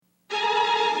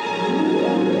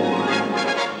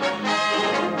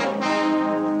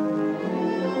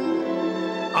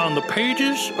On the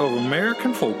pages of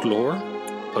American folklore,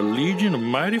 a legion of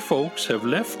mighty folks have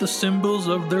left the symbols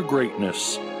of their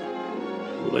greatness.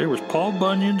 Well, there was Paul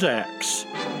Bunyan's axe,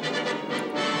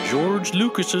 George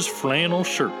Lucas's flannel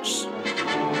shirts,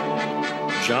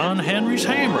 John Henry's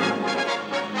hammer,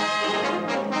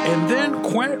 and then,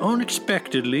 quite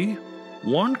unexpectedly,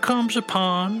 one comes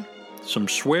upon some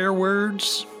swear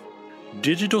words,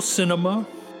 digital cinema,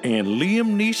 and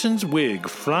Liam Neeson's wig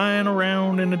flying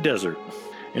around in the desert.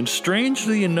 And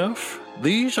strangely enough,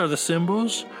 these are the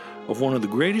symbols of one of the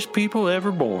greatest people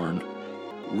ever born,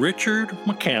 Richard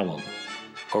McCallum,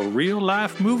 a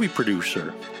real-life movie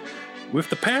producer. With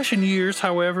the passing years,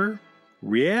 however,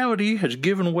 reality has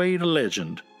given way to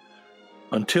legend.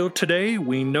 Until today,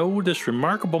 we know this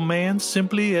remarkable man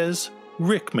simply as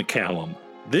Rick McCallum.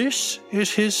 This is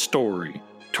his story,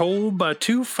 told by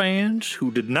two fans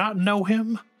who did not know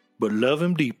him, but love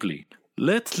him deeply.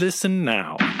 Let's listen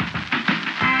now.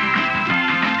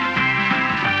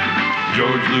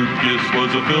 George Lucas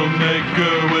was a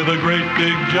filmmaker with a great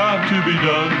big job to be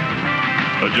done.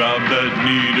 A job that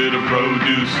needed a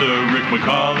producer. Rick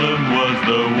McCallum was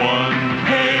the one.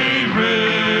 Hey,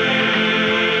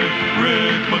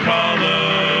 Rick McCallum.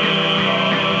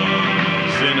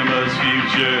 Cinema's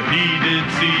future he did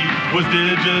see was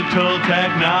digital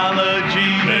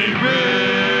technology. Hey,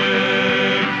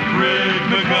 Rick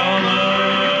McCallum.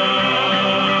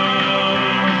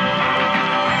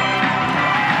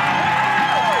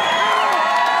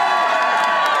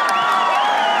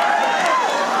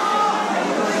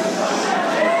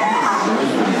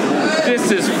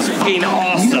 This is fucking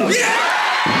awesome. Yeah!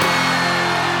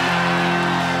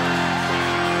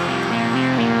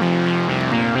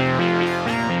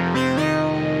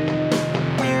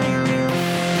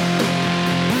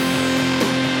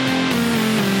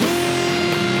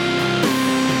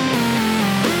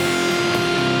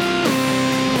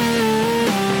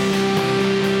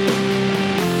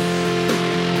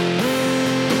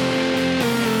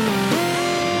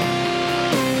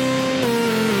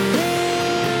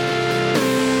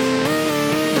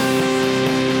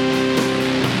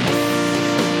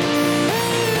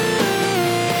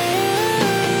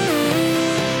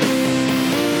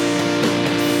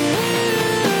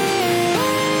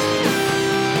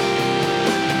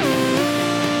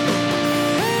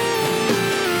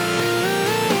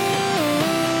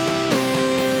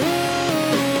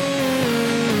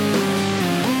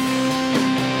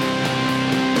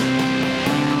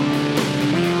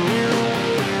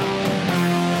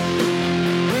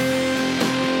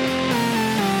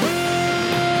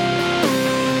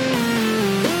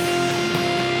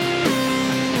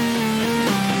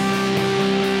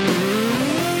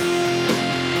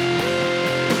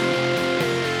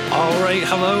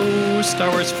 Hello,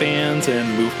 Star Wars fans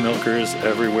and Moof Milkers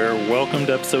everywhere. Welcome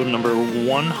to episode number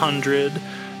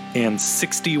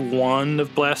 161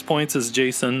 of Blast Points. This is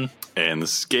Jason. And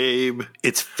this is Gabe.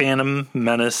 It's Phantom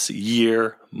Menace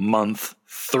year, month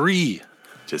 3.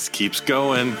 Just keeps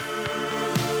going.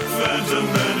 Phantom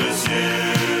Menace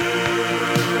year.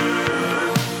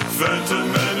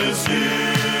 Phantom Menace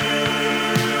year.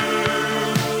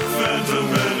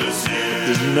 Phantom Menace year.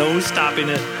 There's no stopping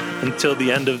it until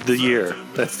the end of the year.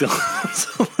 That's the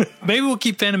so maybe we'll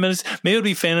keep Phantom Menace. Maybe it'll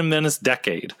be Phantom Menace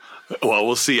decade. Well,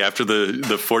 we'll see after the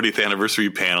 40th anniversary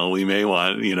panel. We may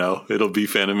want, it'll be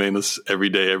Phantom Menace every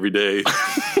day.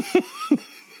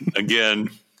 Again.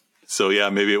 So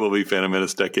yeah, maybe it will be Phantom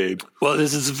Menace decade. Well,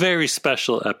 this is a very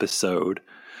special episode.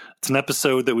 It's an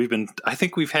episode that I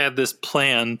think we've had this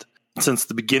planned since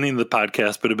the beginning of the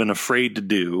podcast, but have been afraid to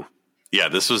do. Yeah,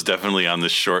 this was definitely on the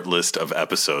short list of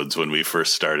episodes when we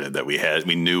first started that we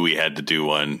knew we had to do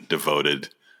one devoted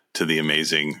to the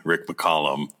amazing Rick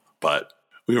McCallum, but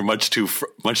we were much too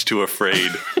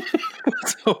afraid.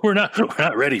 So we're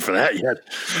not ready for that yet.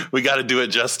 We got to do it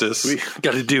justice. We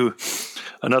got to do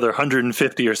another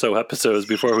 150 or so episodes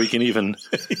before we can even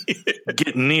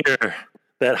get near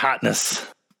that hotness.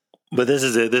 But this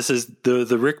is it. This is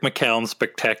the Rick McCallum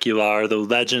Spectacular, the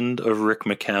legend of Rick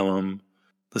McCallum.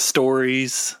 The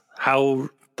stories, how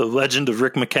the legend of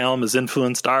Rick McCallum has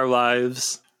influenced our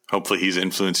lives. Hopefully he's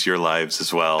influenced your lives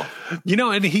as well.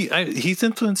 And he's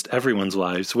influenced everyone's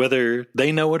lives, whether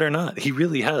they know it or not. He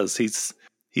really has. He's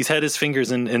had his fingers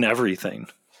in everything.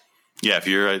 Yeah, if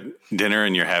you're at dinner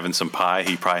and you're having some pie,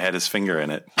 he probably had his finger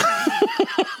in it.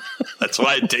 That's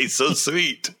why it tastes so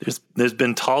sweet. There's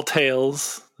been tall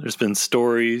tales. There's been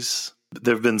stories.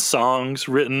 There have been songs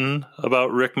written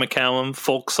about Rick McCallum,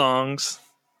 folk songs.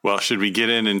 Well, should we get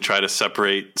in and try to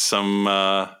separate some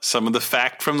of the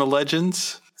fact from the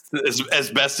legends as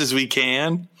best as we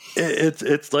can?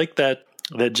 It's like that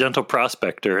that gentle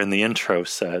prospector in the intro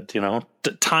said,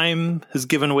 time has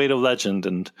given way to legend,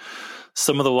 and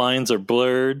some of the lines are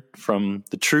blurred from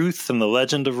the truth and the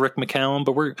legend of Rick McCallum,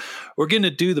 but we're going to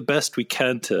do the best we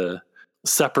can to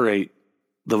separate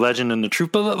the legend and the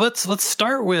truth. But let's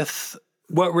start with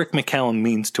what Rick McCallum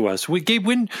means to us. Gabe,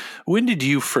 when did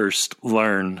you first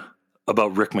learn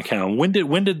about Rick McCallum?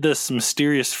 When did this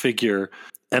mysterious figure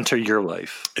enter your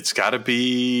life? It's got to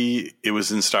be, it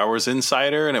was in Star Wars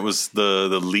Insider, and it was the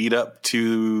lead up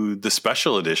to the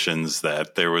special editions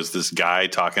that there was this guy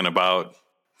talking about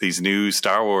these new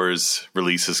Star Wars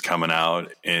releases coming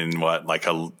out in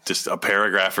just a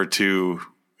paragraph or two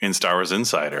in Star Wars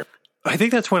Insider. I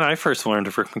think that's when I first learned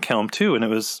of Rick McCallum too. And it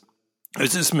was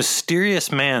this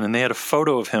mysterious man, and they had a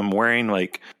photo of him wearing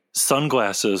like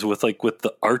sunglasses with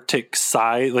the Arctic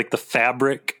side, like the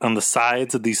fabric on the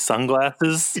sides of these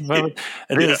sunglasses. And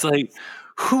it was like,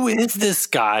 who is this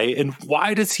guy, and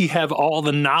why does he have all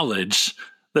the knowledge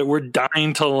that we're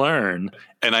dying to learn?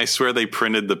 And I swear they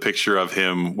printed the picture of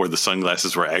him where the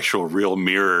sunglasses were actual real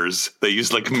mirrors. They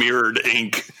used like mirrored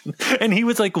ink. And he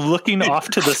was like looking off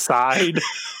to the side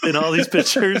in all these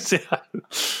pictures. Yeah.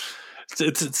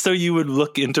 It's so you would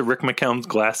look into Rick McCallum's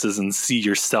glasses and see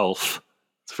yourself.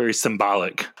 It's very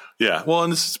symbolic. Yeah. Well,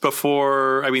 and this is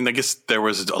before, I guess there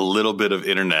was a little bit of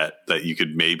internet that you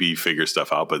could maybe figure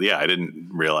stuff out. But yeah, I didn't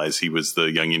realize he was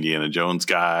the young Indiana Jones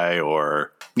guy,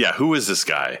 or who is this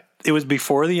guy? It was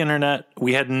before the internet.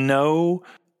 We had no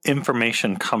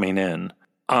information coming in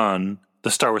on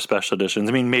the Star Wars special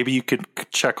editions. Maybe you could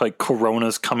check like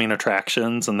Corona's coming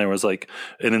attractions, and there was like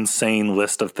an insane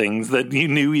list of things that you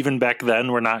knew even back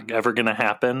then were not ever going to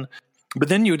happen. But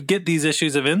then you would get these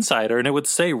issues of Insider, and it would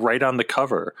say right on the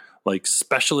cover, like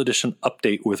special edition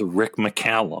update with Rick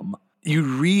McCallum. You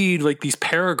read like these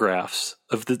paragraphs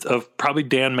of probably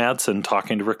Dan Madsen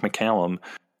talking to Rick McCallum.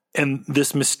 And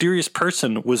this mysterious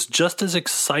person was just as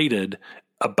excited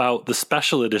about the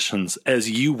special editions as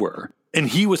you were. And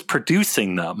he was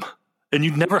producing them. And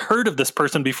you'd never heard of this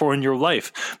person before in your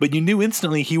life, but you knew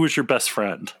instantly he was your best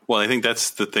friend. Well, I think that's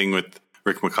the thing with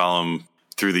Rick McCallum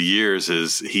through the years,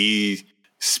 is he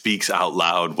speaks out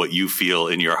loud what you feel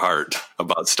in your heart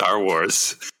about Star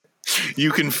Wars.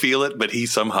 You can feel it, but he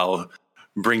somehow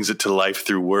brings it to life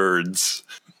through words.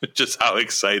 Just how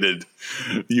excited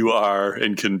you are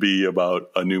and can be about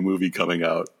a new movie coming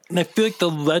out. And I feel like the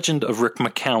legend of Rick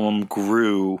McCallum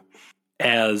grew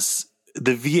as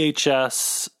the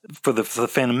VHS for the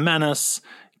Phantom Menace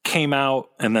came out,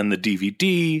 and then the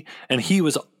DVD, and he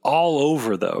was all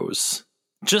over those,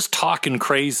 just talking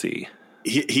crazy.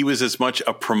 He was as much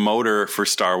a promoter for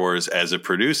Star Wars as a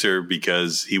producer,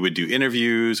 because he would do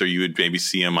interviews, or you would maybe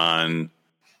see him on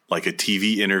like a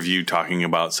TV interview talking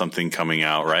about something coming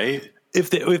out, right? If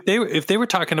they were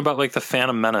talking about like the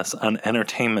Phantom Menace on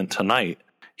Entertainment Tonight,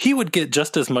 he would get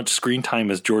just as much screen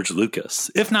time as George Lucas,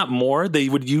 if not more. They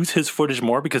would use his footage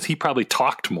more because he probably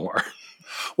talked more.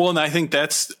 Well, and I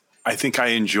think I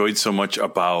enjoyed so much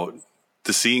about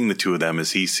seeing the two of them,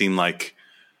 is he seemed like,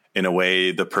 in a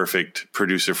way, the perfect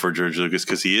producer for George Lucas,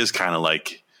 because he is kind of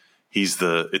like, it's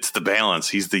the balance.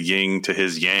 He's the yin to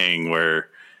his yang, where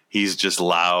he's just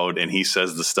loud and he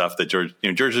says the stuff that George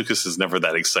Lucas is never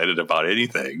that excited about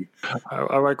anything.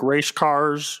 I like race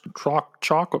cars,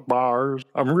 chocolate bars.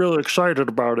 I'm really excited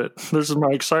about it. This is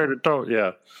my excited tone.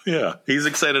 Yeah. Yeah. He's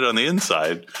excited on the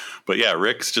inside, but yeah,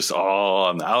 Rick's just all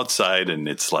on the outside, and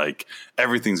it's like,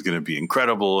 everything's going to be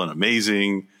incredible and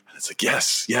amazing. And it's like,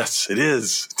 yes, it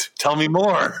is. Tell me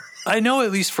more. I know,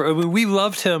 at least we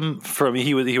loved him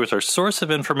he was our source of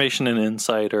information in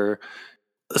Insider.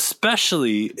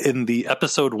 Especially in the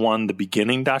episode 1, the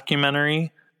beginning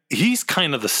documentary. He's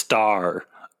kind of the star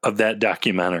of that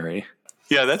documentary.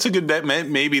 Yeah, that's a good bet.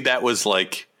 Maybe that was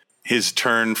like his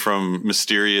turn from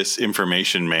mysterious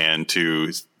information man to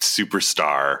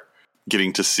superstar,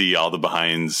 getting to see all the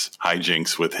behinds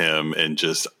hijinks with him and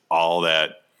just all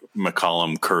that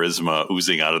McCallum charisma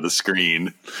oozing out of the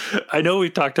screen. I know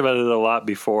we've talked about it a lot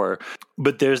before,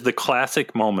 but there's the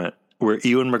classic moment where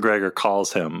Ewan McGregor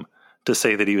calls him to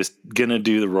say that he was going to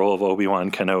do the role of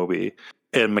Obi-Wan Kenobi.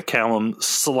 And McCallum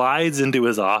slides into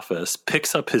his office,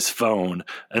 picks up his phone,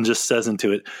 and just says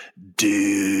into it,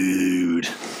 "Dude."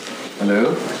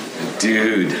 Hello?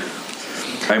 Dude.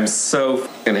 I'm so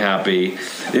fucking happy.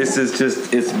 This is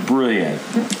just, it's brilliant.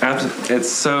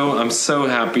 I'm so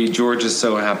happy. George is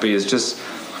so happy. It's just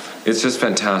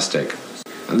fantastic.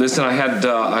 Listen,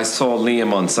 I saw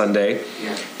Liam on Sunday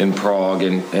in Prague,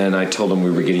 and I told him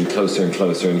we were getting closer and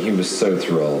closer, and he was so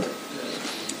thrilled.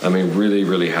 Really,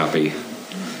 really happy.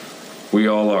 We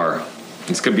all are.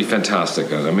 It's going to be fantastic.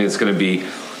 It's going to be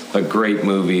a great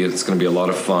movie. It's going to be a lot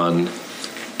of fun,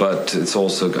 but it's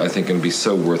also, I think, going to be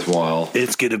so worthwhile.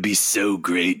 It's going to be so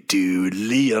great, dude.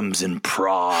 Liam's in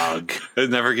Prague. It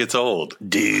never gets old.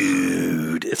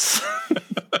 Dude, it's...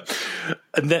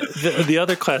 the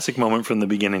other classic moment from the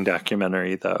beginning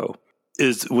documentary, though,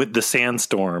 is with the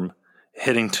sandstorm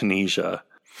hitting Tunisia.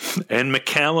 And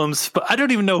McCallum's... I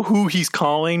don't even know who he's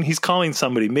calling. He's calling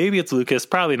somebody. Maybe it's Lucas.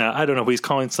 Probably not. I don't know, but he's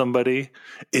calling somebody.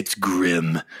 It's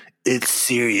grim. It's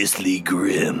seriously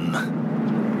grim.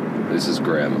 This is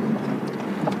grim.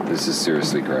 This is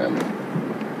seriously grim.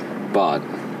 But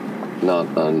not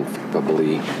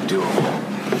unfuckably doable.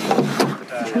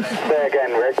 Say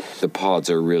again, Rick. The pods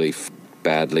are really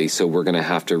badly, so we're going to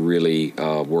have to really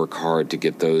work hard to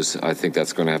get those. I think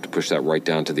that's going to have to push that right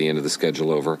down to the end of the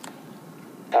schedule. Over.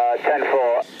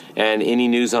 10-4. And any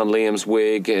news on Liam's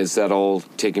wig? Is that all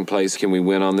taking place? Can we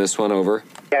win on this one? Over.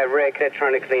 Yeah, Rick, they're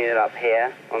trying to clean it up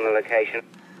here on the location.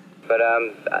 But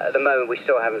at the moment, we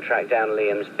still haven't tracked down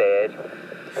Liam's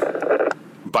beard.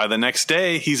 By the next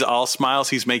day, he's all smiles.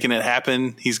 He's making it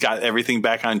happen. He's got everything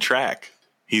back on track.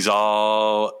 He's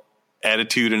all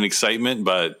attitude and excitement,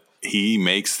 but he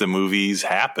makes the movies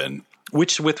happen.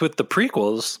 Which, with the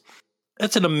prequels,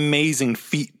 that's an amazing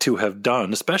feat to have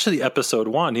done, especially episode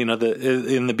 1. You know,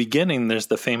 in the beginning, there's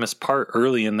the famous part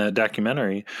early in that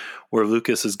documentary where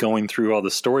Lucas is going through all the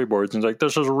storyboards and he's like,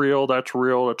 this is real,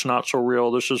 that's not so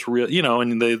real, this is real. You know,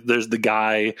 and there's the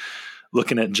guy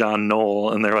looking at John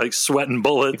Knoll and they're like sweating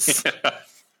bullets. Yeah.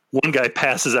 One guy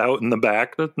passes out in the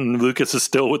back and Lucas is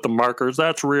still with the markers.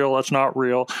 That's real, that's not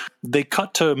real. They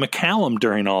cut to McCallum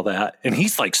during all that and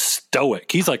he's like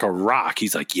stoic. He's like a rock.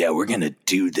 He's like, yeah, we're going to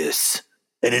do this.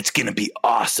 And it's going to be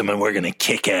awesome, and we're going to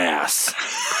kick ass.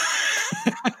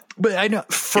 But I know,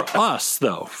 for us,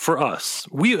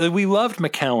 we loved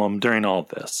McCallum during all of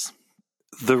this.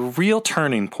 The real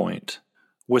turning point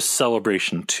was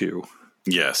Celebration 2.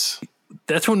 Yes.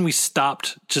 That's when we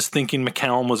stopped just thinking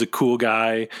McCallum was a cool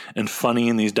guy and funny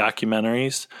in these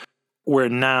documentaries, where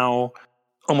now,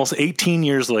 almost 18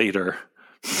 years later,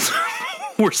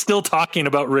 we're still talking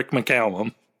about Rick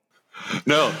McCallum.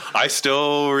 No, I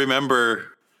still remember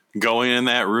going in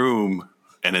that room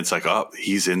and it's like, oh,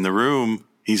 he's in the room.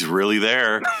 He's really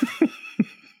there.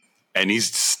 And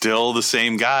he's still the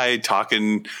same guy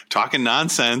talking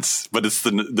nonsense, but it's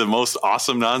the most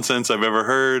awesome nonsense I've ever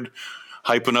heard,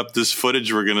 hyping up this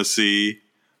footage we're going to see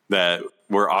that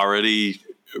we're already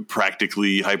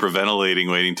practically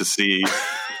hyperventilating, waiting to see.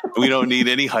 We don't need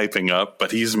any hyping up,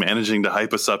 but he's managing to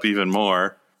hype us up even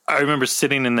more. I remember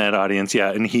sitting in that audience,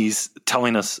 and he's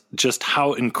telling us just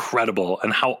how incredible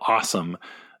and how awesome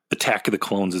Attack of the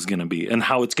Clones is going to be, and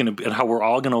how it's going to be, and how we're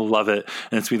all going to love it,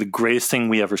 and it's going to be the greatest thing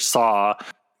we ever saw.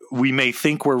 We may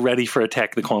think we're ready for Attack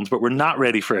of the Clones, but we're not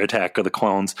ready for Attack of the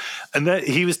Clones. And that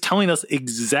he was telling us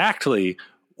exactly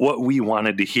what we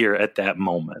wanted to hear at that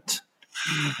moment.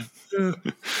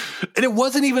 And it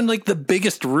wasn't even like the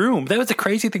biggest room. That was the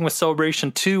crazy thing with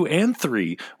Celebration 2 and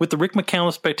 3 with the Rick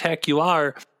McCallum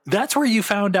Spectacular. That's where you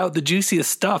found out the juiciest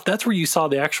stuff. That's where you saw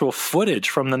the actual footage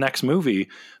from the next movie.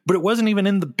 But it wasn't even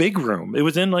in the big room. It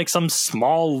was in like some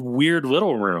small, weird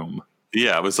little room.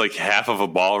 Yeah, it was like half of a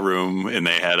ballroom, and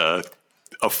they had a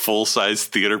full-size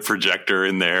theater projector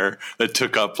in there that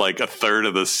took up like a third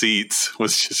of the seats.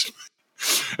 Was just,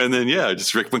 and then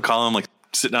just Rick McCallum like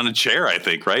sitting on a chair, I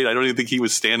think, right? I don't even think he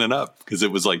was standing up because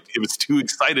it was too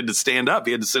excited to stand up.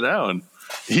 He had to sit down.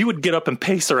 He would get up and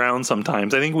pace around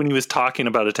sometimes. I think when he was talking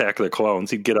about Attack of the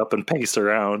Clones, he'd get up and pace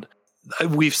around.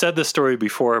 We've said this story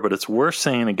before, but it's worth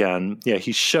saying again. Yeah,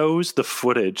 he shows the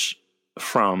footage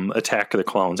from Attack of the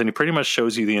Clones, and he pretty much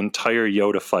shows you the entire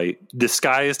Yoda fight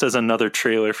disguised as another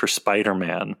trailer for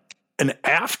Spider-Man. And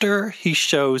after he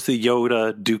shows the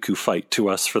Yoda Dooku fight to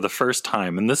us for the first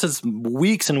time, and this is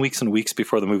weeks and weeks and weeks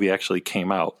before the movie actually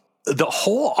came out, the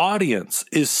whole audience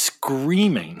is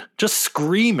screaming, just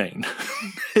screaming.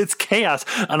 It's chaos.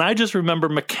 And I just remember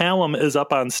McCallum is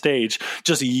up on stage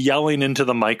just yelling into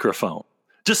the microphone.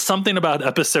 Just something about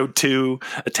episode 2,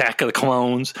 Attack of the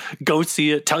Clones. Go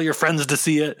see it. Tell your friends to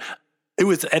see it. It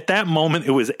was at that moment,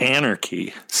 it was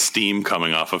anarchy. Steam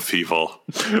coming off of people.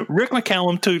 Rick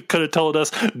McCallum could have told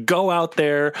us, go out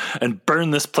there and burn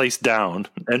this place down.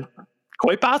 And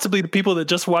quite possibly the people that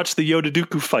just watched the Yoda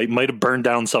Dooku fight might have burned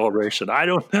down Celebration. I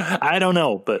don't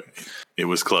know, but it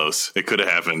was close. It could have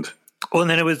happened. Well, and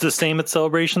then it was the same at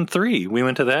Celebration 3. We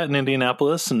went to that in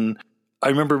Indianapolis, and I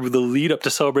remember the lead up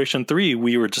to Celebration 3,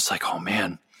 we were just like, oh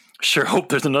man, sure hope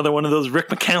there's another one of those Rick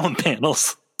McCallum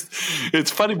panels.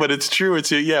 It's funny, but it's true.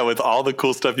 It's with all the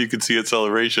cool stuff you could see at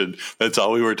Celebration. That's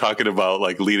all we were talking about,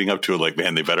 like leading up to it. Like,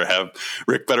 man,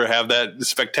 Rick better have that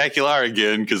spectacular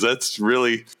again, because that's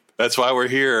why we're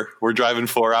here. We're driving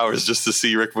 4 hours just to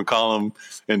see Rick McCallum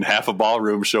in half a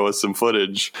ballroom show us some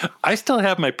footage. I still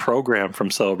have my program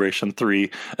from Celebration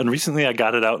 3, and recently I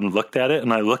got it out and looked at it,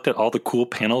 and I looked at all the cool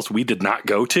panels we did not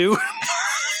go to.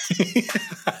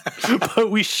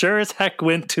 But we sure as heck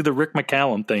went to the Rick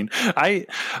McCallum thing. I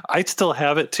still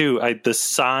have it too. The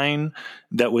sign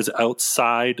that was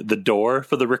outside the door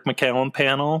for the Rick McCallum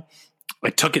panel, I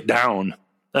took it down,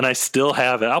 and I still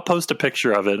have it. I'll post a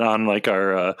picture of it on like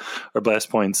our Blast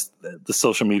Points, the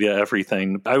social media,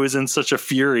 everything. I was in such a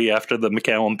fury after the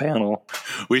McCallum panel.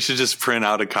 We should just print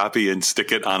out a copy and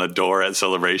stick it on a door at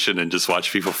Celebration and just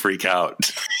watch people freak out.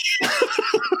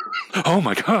 Oh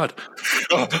my God.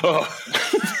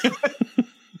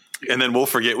 And then we'll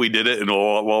forget we did it, and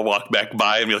we'll walk back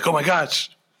by and be like, oh my gosh,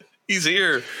 he's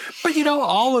here. But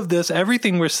all of this,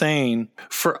 everything we're saying,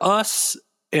 for us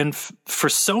and for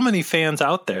so many fans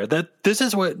out there, that this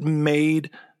is what made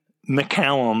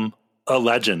McCallum a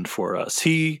legend for us.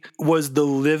 He was the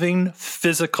living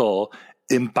physical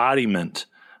embodiment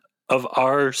of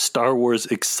our Star Wars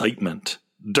excitement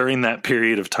during that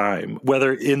period of time,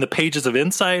 whether in the pages of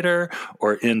Insider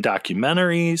or in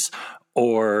documentaries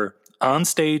or on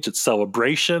stage at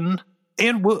Celebration.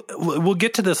 And we'll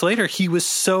get to this later. He was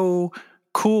so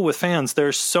cool with fans.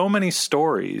 There's so many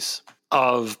stories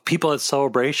of people at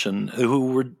Celebration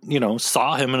who were,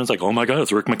 saw him and was like, oh my God,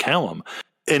 it's Rick McCallum.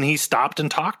 And he stopped and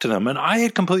talked to them. And I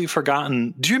had completely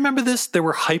forgotten. Do you remember this? There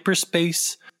were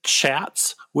hyperspace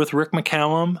chats with Rick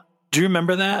McCallum. Do you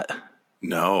remember that?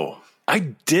 No. I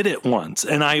did it once,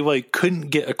 and I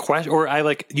couldn't get a question, or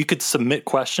you could submit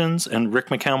questions and Rick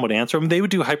McCallum would answer them. They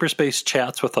would do hyperspace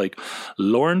chats with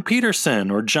Lauren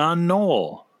Peterson or John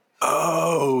Knoll.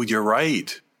 Oh, you're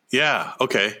right. Yeah.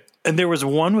 Okay. And there was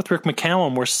one with Rick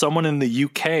McCallum where someone in the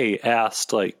UK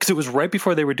asked, because it was right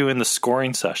before they were doing the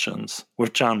scoring sessions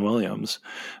with John Williams,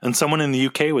 and someone in the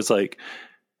UK was like,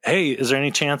 hey, is there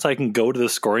any chance I can go to the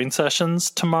scoring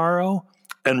sessions tomorrow?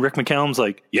 And Rick McCallum's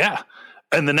like, yeah.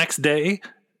 And the next day,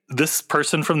 this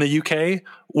person from the UK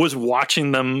was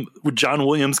watching them, John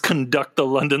Williams, conduct the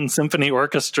London Symphony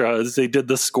Orchestra as they did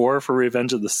the score for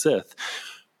Revenge of the Sith.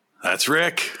 That's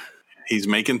Rick. He's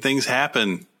making things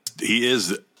happen. He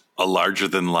is a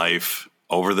larger-than-life,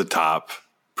 over-the-top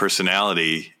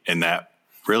personality, and that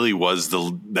really was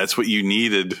that's what you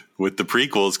needed with the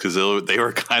prequels, because they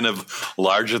were kind of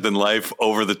larger-than-life,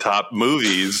 over-the-top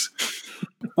movies.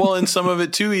 Well, and some of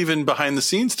it too, even behind the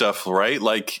scenes stuff, right?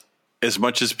 Like, as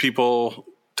much as people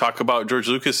talk about George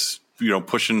Lucas,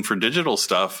 pushing for digital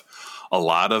stuff, a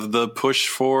lot of the push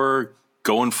for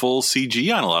going full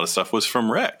CG on a lot of stuff was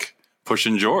from Rick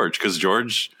pushing George, because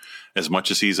George, as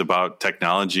much as he's about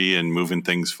technology and moving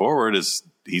things forward,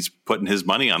 he's putting his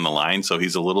money on the line. So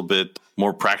he's a little bit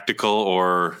more practical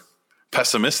or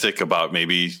pessimistic about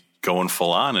maybe going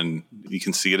full on, and you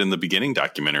can see it in the beginning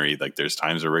documentary. Like, there's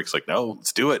times where Rick's like, no,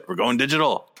 let's do it. We're going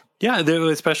digital. Yeah,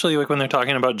 especially when they're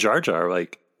talking about Jar Jar,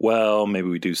 well, maybe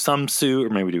we do some suit or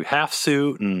maybe we do half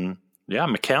suit. And yeah,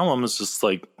 McCallum is just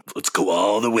like, let's go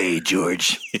all the way,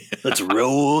 George. Let's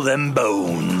roll them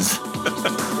bones.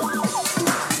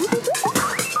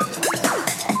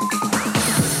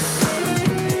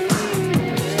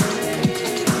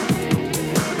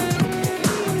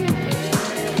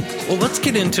 Well, let's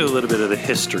get into a little bit of the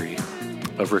history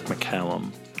of Rick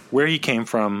McCallum, where he came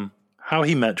from, how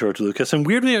he met George Lucas. And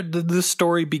weirdly, this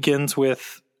story begins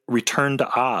with Return to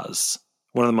Oz,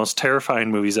 one of the most terrifying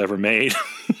movies ever made.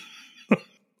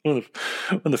 one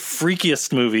of the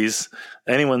freakiest movies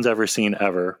anyone's ever seen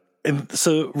ever. And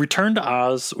so Return to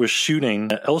Oz was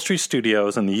shooting at Elstree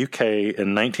Studios in the UK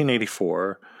in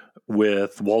 1984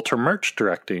 with Walter Murch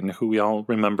directing, who we all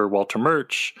remember. Walter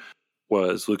Murch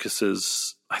was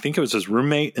Lucas's, I think it was his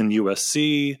roommate in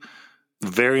USC,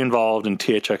 very involved in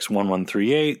THX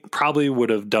 1138, probably would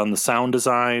have done the sound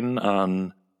design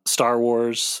on Star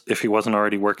Wars if he wasn't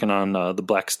already working on the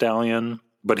Black Stallion.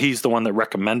 But he's the one that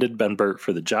recommended Ben Burtt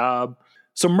for the job.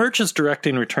 So Murch is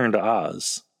directing Return to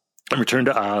Oz. And Return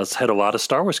to Oz had a lot of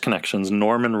Star Wars connections.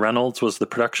 Norman Reynolds was the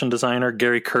production designer.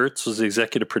 Gary Kurtz was the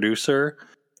executive producer.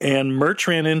 And Murch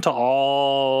ran into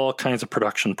all kinds of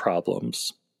production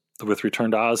problems with Return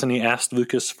to Oz, and he asked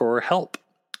Lucas for help.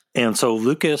 And so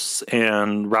Lucas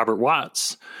and Robert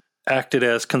Watts acted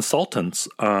as consultants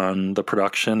on the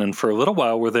production, and for a little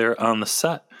while were there on the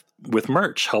set with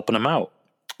Murch, helping him out.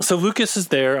 So Lucas is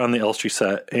there on the Elstree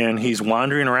set, and he's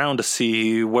wandering around to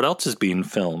see what else is being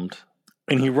filmed.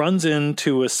 And he runs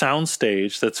into a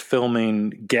soundstage that's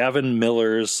filming Gavin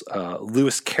Miller's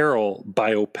Lewis Carroll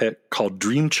biopic called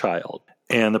Dream Child.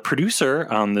 And the producer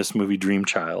on this movie, Dream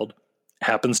Child,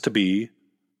 happens to be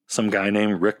some guy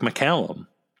named Rick McCallum.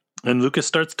 And Lucas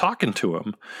starts talking to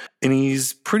him. And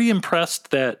he's pretty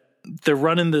impressed that they're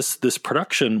running this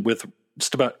production with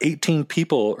just about 18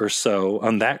 people or so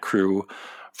on that crew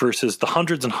versus the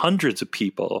hundreds and hundreds of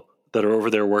people that are over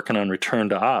there working on Return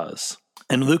to Oz.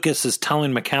 And Lucas is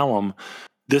telling McCallum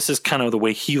this is kind of the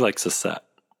way he likes a set.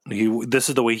 This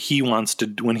is the way he wants to,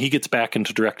 when he gets back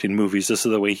into directing movies, this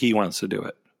is the way he wants to do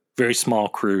it. Very small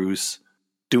crews,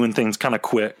 doing things kind of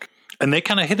quick. And they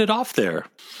kind of hit it off there.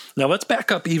 Now let's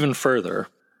back up even further.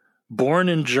 Born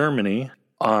in Germany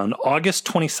on August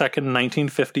 22nd,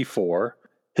 1954,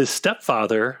 his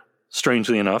stepfather,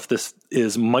 strangely enough, this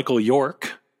is Michael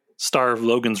York, star of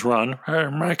Logan's Run. Hey,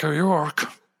 Michael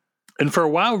York. And for a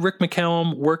while, Rick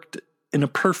McCallum worked in a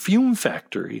perfume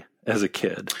factory as a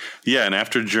kid. Yeah, and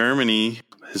after Germany,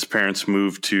 his parents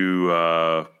moved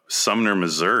to Sumner,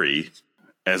 Missouri.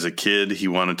 As a kid, he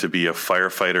wanted to be a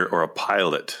firefighter or a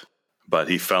pilot, but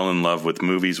he fell in love with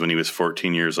movies when he was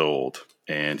 14 years old.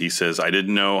 And he says, I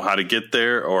didn't know how to get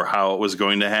there or how it was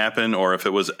going to happen or if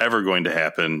it was ever going to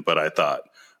happen, but I thought,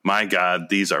 my God,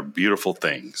 these are beautiful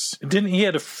things. Didn't he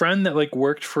had a friend that like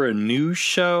worked for a news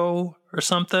show or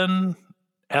something?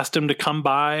 Asked him to come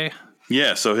by?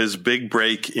 Yeah, so his big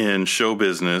break in show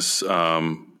business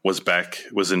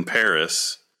was in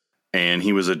Paris, and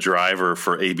he was a driver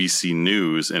for ABC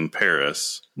News in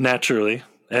Paris. Naturally,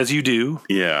 as you do.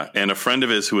 Yeah, and a friend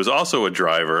of his who was also a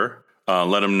driver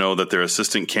let him know that their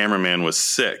assistant cameraman was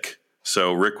sick.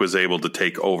 So Rick was able to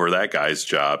take over that guy's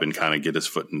job and kind of get his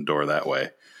foot in the door that way.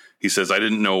 He says, I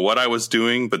didn't know what I was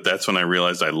doing, but that's when I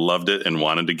realized I loved it and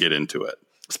wanted to get into it.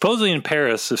 Supposedly in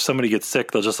Paris, if somebody gets sick,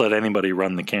 they'll just let anybody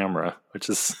run the camera, which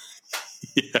is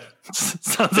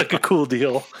sounds like a cool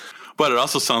deal. But it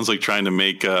also sounds like trying to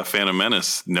make Phantom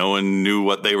Menace. No one knew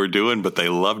what they were doing, but they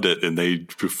loved it, and they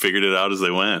figured it out as they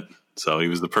went. So he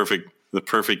was the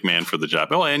perfect man for the job.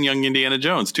 Oh, and Young Indiana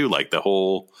Jones, too. Like, the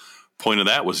whole point of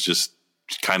that was just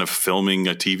kind of filming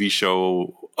a TV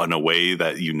show in a way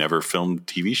that you never filmed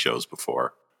TV shows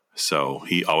before. So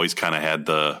he always kind of had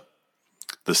the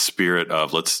spirit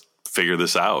of let's figure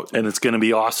this out. And it's going to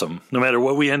be awesome. No matter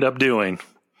what we end up doing.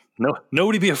 No,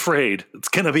 nobody be afraid. It's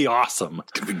going to be awesome.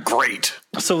 It's going to be great.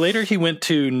 So later he went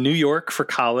to New York for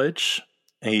college.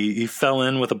 He fell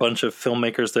in with a bunch of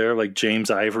filmmakers there, like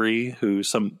James Ivory, who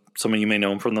some of you may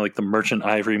know him from the Merchant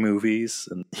Ivory movies.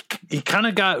 And he kind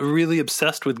of got really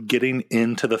obsessed with getting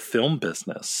into the film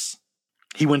business.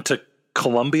 He went to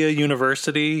Columbia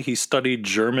University. He studied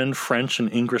German, French,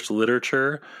 and English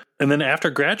literature. And then after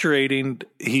graduating,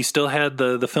 he still had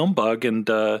the film bug, and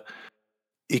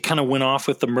he kind of went off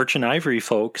with the Merchant Ivory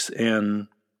folks and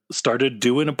started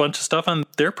doing a bunch of stuff on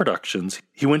their productions.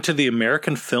 He went to the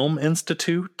American Film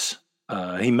Institute.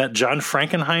 He met John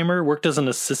Frankenheimer, worked as an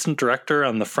assistant director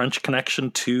on The French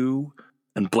Connection 2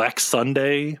 and Black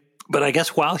Sunday. But I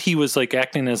guess while he was like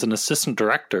acting as an assistant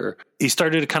director, he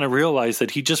started to kind of realize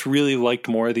that he just really liked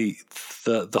more the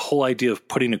whole idea of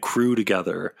putting a crew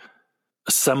together,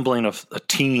 assembling a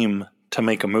team to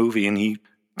make a movie. And he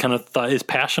kind of thought his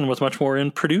passion was much more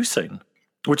in producing,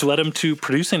 which led him to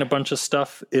producing a bunch of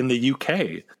stuff in the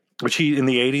UK, which in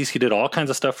the 80s, he did all kinds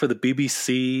of stuff for the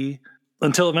BBC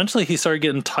until eventually he started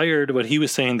getting tired of what he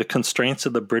was saying, the constraints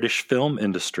of the British film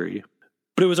industry.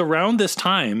 But it was around this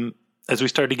time, as we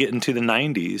started to get into the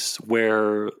 90s,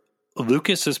 where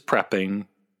Lucas is prepping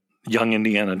Young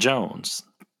Indiana Jones.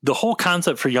 The whole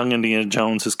concept for Young Indiana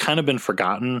Jones has kind of been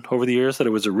forgotten over the years, that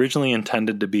it was originally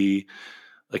intended to be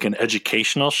like an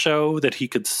educational show that he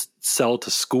could sell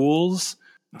to schools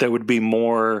that would be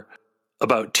more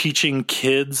about teaching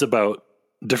kids about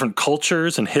different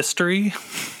cultures and history.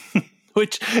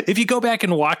 Which, if you go back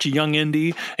and watch Young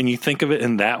Indy and you think of it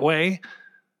in that way,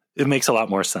 it makes a lot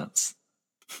more sense.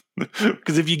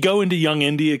 Because if you go into Young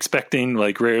Indy expecting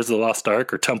like Raiders of the Lost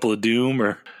Ark or Temple of Doom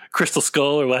or Crystal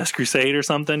Skull or Last Crusade or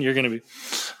something, you're going to be,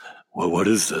 well, what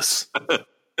is this?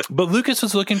 But Lucas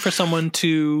was looking for someone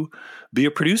to be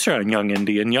a producer on Young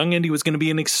Indy, and Young Indy was going to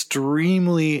be an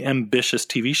extremely ambitious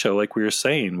TV show, like we were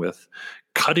saying, with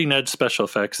cutting-edge special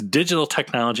effects, digital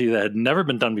technology that had never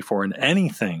been done before in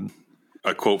anything.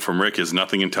 A quote from Rick is,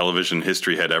 "Nothing in television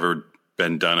history had ever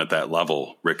been done at that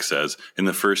level," Rick says. "In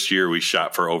the first year, we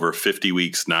shot for over 50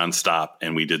 weeks nonstop,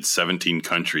 and we did 17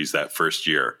 countries that first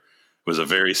year. It was a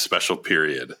very special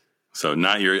period." So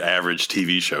not your average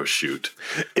TV show shoot.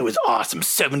 It was awesome.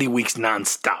 70 weeks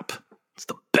nonstop. It's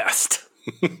the best.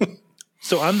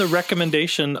 So on the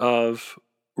recommendation of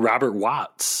Robert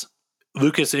Watts.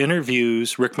 Lucas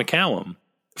interviews Rick McCallum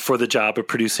for the job of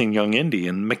producing Young Indy,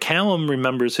 and McCallum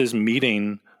remembers his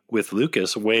meeting with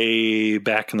Lucas way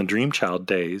back in the Dreamchild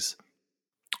days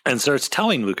and starts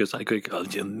telling Lucas, like oh,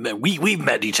 we've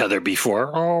met each other before.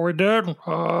 Oh, we did?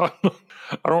 I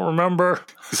don't remember.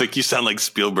 He's like, you sound like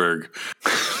Spielberg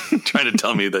trying to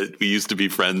tell me that we used to be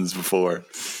friends before.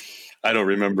 I don't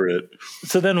remember it.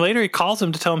 So then later he calls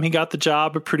him to tell him he got the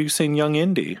job of producing Young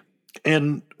Indy.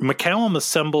 And McCallum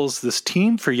assembles this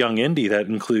team for Young Indy that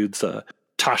includes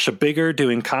Tasha Bigger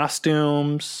doing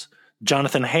costumes,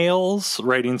 Jonathan Hales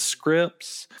writing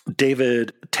scripts,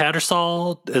 David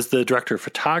Tattersall as the director of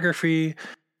photography,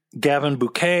 Gavin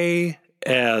Bouquet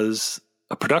as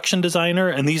a production designer.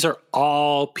 And these are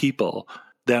all people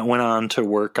that went on to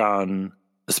work on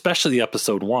especially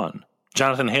episode 1.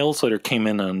 Jonathan Hales later came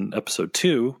in on episode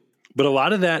 2. But a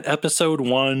lot of that episode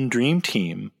 1 dream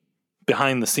team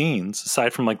behind the scenes,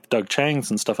 aside from like Doug Chang's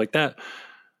and stuff like that,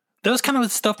 that was kind of the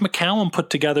stuff McCallum put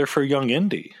together for Young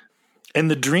Indy.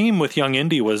 And the dream with Young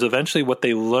Indy was eventually what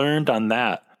they learned on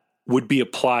that would be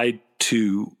applied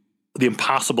to the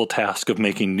impossible task of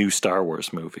making new Star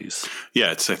Wars movies.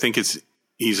 Yeah, I think it's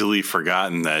easily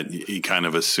forgotten that he kind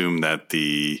of assumed that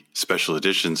the special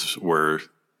editions were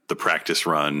the practice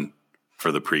run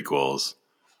for the prequels,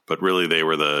 but really they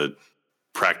were the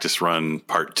practice run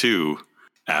part 2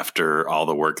 after all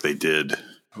the work they did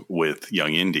with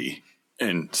Young Indy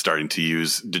and starting to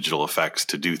use digital effects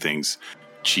to do things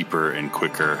cheaper and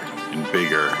quicker and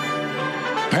bigger.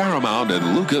 Paramount and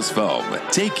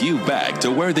Lucasfilm take you back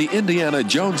to where the Indiana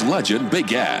Jones legend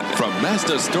began. From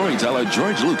master storyteller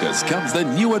George Lucas comes the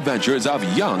new adventures of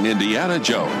young Indiana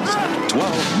Jones.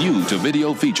 12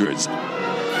 new-to-video features.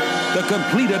 The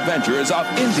complete adventures of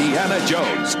Indiana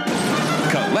Jones.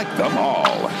 Collect them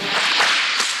all.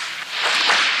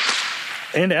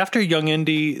 And after Young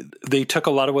Indy, they took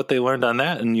a lot of what they learned on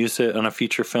that and used it on a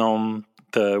feature film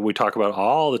that we talk about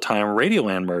all the time,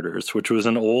 Radioland Murders, which was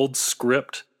an old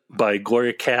script by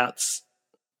Gloria Katz,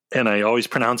 and I always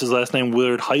pronounce his last name,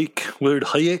 Willard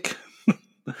Hayek.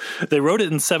 They wrote it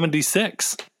in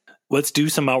 1976. Let's do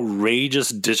some outrageous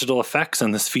digital effects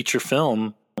in this feature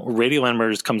film. Radioland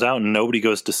Murders comes out and nobody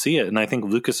goes to see it. And I think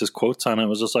Lucas's quotes on it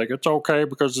was just like, it's okay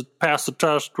because it passed the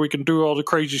test. We can do all the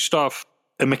crazy stuff.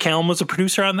 And McCallum was a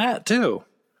producer on that too.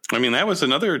 I mean, that's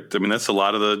a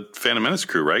lot of the Phantom Menace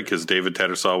crew, right? Because David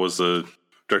Tattersall was the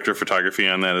director of photography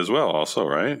on that as well also,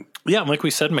 right? Yeah, like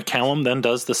we said, McCallum then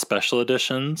does the special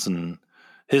editions, and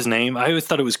his name, I always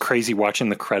thought it was crazy watching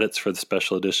the credits for the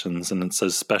special editions, and it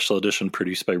says special edition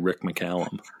produced by Rick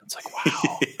McCallum. It's like,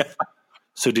 wow. Yeah.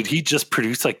 So did he just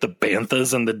produce like the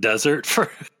Banthas in the desert for,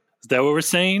 is that what we're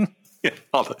saying? Yeah,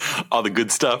 all the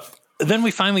good stuff. Then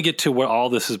we finally get to what all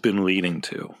this has been leading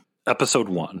to. Episode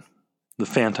 1, The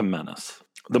Phantom Menace.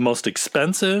 The most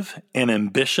expensive and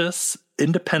ambitious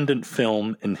independent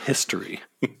film in history.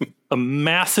 A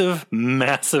massive,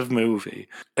 massive movie.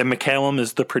 And McCallum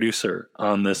is the producer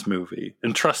on this movie,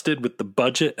 entrusted with the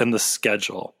budget and the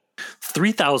schedule.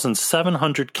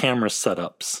 3,700 camera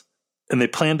setups. And they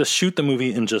plan to shoot the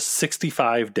movie in just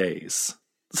 65 days.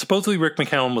 Supposedly Rick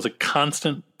McCallum was a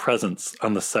constant presence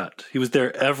on the set. He was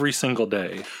there every single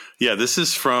day. Yeah, this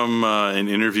is from an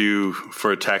interview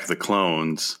for Attack of the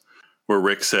Clones, where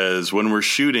Rick says, when we're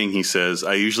shooting, he says,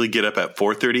 I usually get up at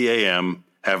 4:30 a.m.,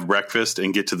 have breakfast,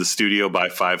 and get to the studio by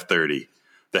 5:30.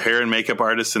 The hair and makeup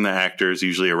artists and the actors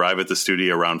usually arrive at the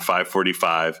studio around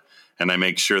 5:45, and I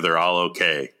make sure they're all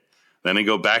okay. Then I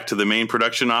go back to the main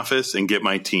production office and get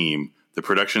my team, the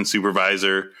production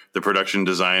supervisor, the production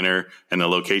designer, and the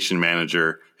location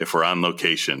manager if we're on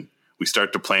location. We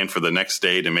start to plan for the next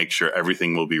day to make sure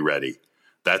everything will be ready.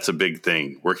 That's a big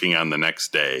thing, working on the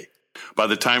next day. By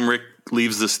the time Rick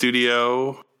leaves the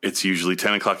studio, it's usually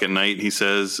 10 o'clock at night, he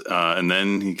says, and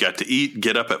then he got to eat,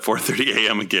 get up at 4:30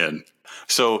 a.m. again.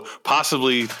 So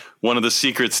possibly one of the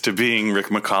secrets to being Rick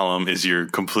McCallum is you're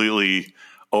completely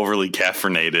overly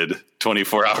caffeinated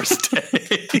 24 hours a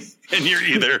day, and you're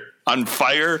either on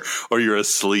fire or you're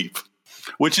asleep.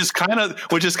 Which is kind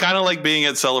of like being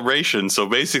at Celebration. So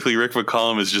basically, Rick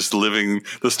McCallum is just living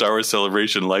the Star Wars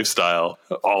Celebration lifestyle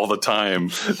all the time.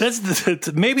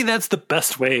 Maybe that's the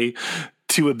best way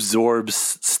to absorb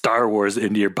Star Wars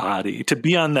into your body, to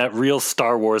be on that real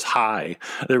Star Wars high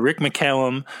that Rick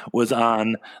McCallum was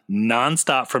on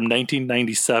nonstop from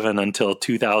 1997 until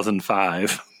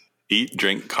 2005. Eat,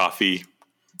 drink, coffee,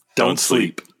 don't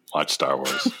sleep. Watch Star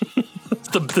Wars.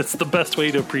 That's the best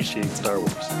way to appreciate Star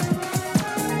Wars.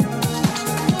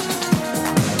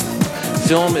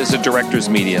 Film is a director's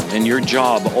medium, and your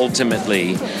job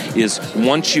ultimately is,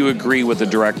 once you agree with the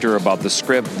director about the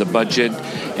script, the budget,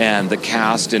 and the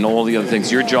cast, and all the other things,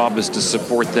 your job is to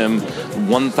support them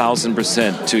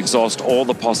 1,000%, to exhaust all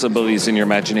the possibilities in your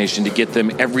imagination, to get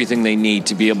them everything they need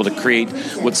to be able to create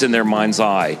what's in their mind's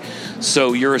eye.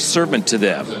 So you're a servant to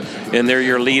them, and they're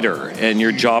your leader, and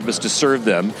your job is to serve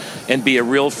them and be a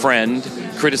real friend,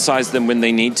 criticize them when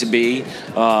they need to be,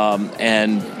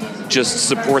 and just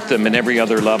support them in every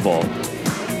other level.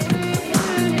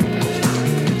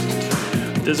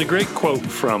 There's a great quote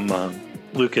from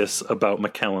Lucas about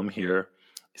McCallum here.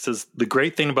 He says, "The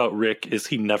great thing about Rick is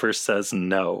he never says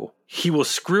no. He will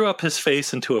screw up his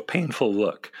face into a painful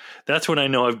look. That's when I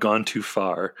know I've gone too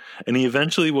far. And he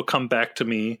eventually will come back to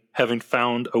me, having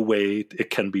found a way it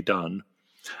can be done.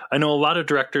 I know a lot of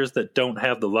directors that don't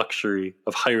have the luxury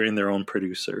of hiring their own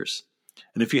producers.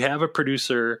 And if you have a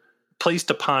producer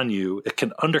placed upon you, it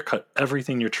can undercut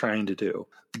everything you're trying to do.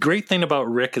 The great thing about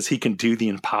Rick is he can do the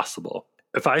impossible.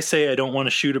 If I say I don't want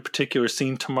to shoot a particular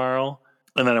scene tomorrow,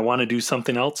 and then I want to do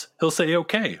something else, he'll say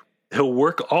okay. He'll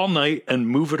work all night and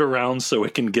move it around so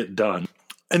it can get done."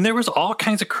 And there was all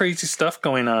kinds of crazy stuff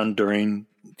going on during,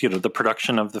 the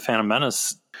production of The Phantom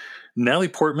Menace. Natalie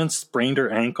Portman sprained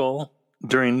her ankle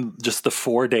during just the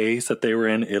 4 days that they were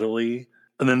in Italy.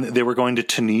 And then they were going to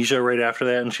Tunisia right after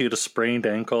that, and she had a sprained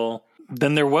ankle.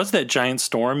 Then there was that giant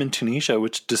storm in Tunisia,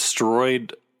 which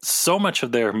destroyed so much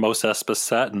of their Mos Espa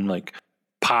set, and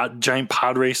giant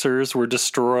pod racers were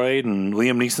destroyed, and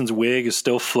Liam Neeson's wig is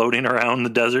still floating around the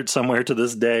desert somewhere to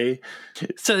this day.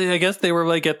 So I guess they were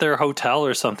at their hotel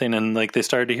or something, and they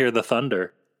started to hear the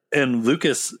thunder. And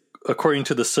Lucas, according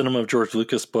to the Cinema of George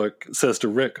Lucas book, says to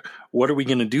Rick, "What are we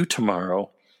going to do tomorrow?"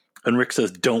 And Rick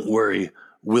says, "Don't worry,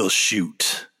 we'll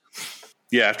shoot."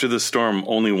 Yeah, after the storm,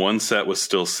 only one set was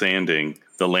still sanding,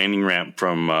 the landing ramp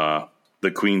from the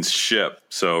Queen's ship.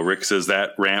 So Rick says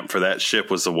that ramp for that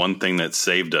ship was the one thing that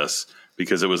saved us,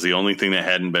 because it was the only thing that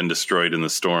hadn't been destroyed in the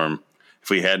storm. If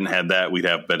we hadn't had that, we'd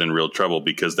have been in real trouble,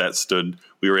 because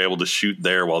we were able to shoot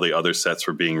there while the other sets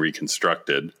were being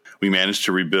reconstructed. We managed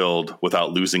to rebuild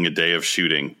without losing a day of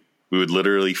shooting. We would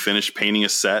literally finish painting a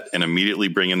set and immediately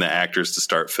bring in the actors to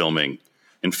start filming.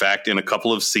 In fact, in a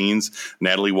couple of scenes,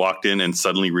 Natalie walked in and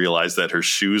suddenly realized that her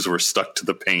shoes were stuck to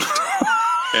the paint.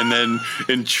 And then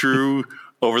in true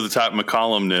over-the-top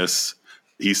McCallumness,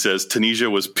 he says, "Tunisia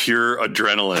was pure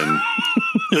adrenaline."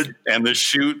 And the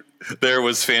shoot there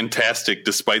was fantastic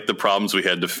despite the problems we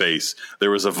had to face.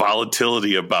 There was a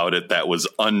volatility about it that was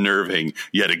unnerving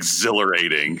yet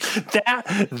exhilarating.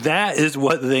 That is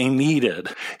what they needed.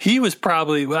 He was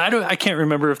probably, I can't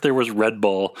remember if there was Red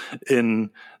Bull in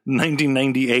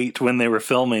 1998 when they were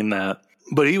filming that,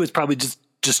 but he was probably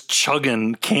just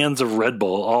chugging cans of Red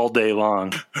Bull all day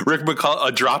long.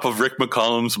 A drop of Rick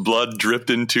McCallum's blood dripped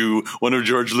into one of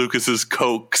George Lucas's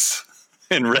Cokes,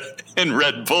 and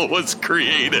Red Bull was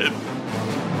created.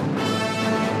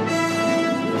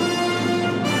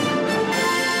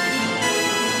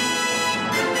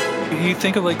 You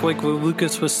think of like what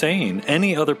Lucas was saying.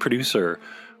 Any other producer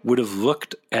would have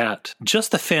looked at just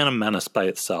The Phantom Menace by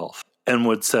itself and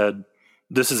would said,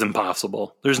 "This is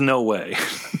impossible. There's no way."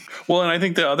 Well, and I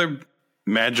think the other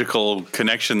magical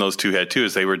connection those two had too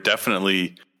is they were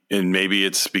definitely, and maybe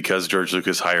it's because George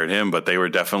Lucas hired him, but they were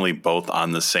definitely both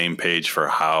on the same page for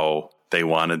how they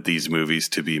wanted these movies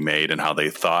to be made and how they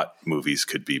thought movies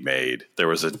could be made. There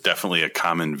was definitely a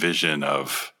common vision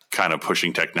of kind of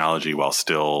pushing technology while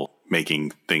still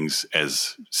making things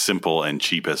as simple and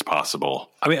cheap as possible.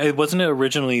 I mean, wasn't it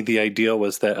originally the idea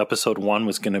was that episode 1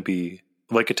 was going to be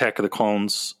like Attack of the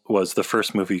Clones was the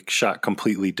first movie shot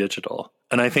completely digital.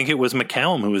 And I think it was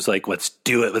McCallum who was like, "Let's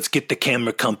do it. Let's get the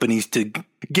camera companies to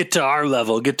get to our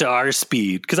level, get to our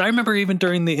speed." Because I remember even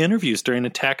during the interviews during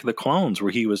Attack of the Clones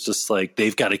where he was just like,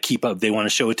 they've got to keep up. They want to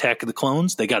show Attack of the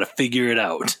Clones. They got to figure it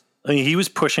out. I mean, he was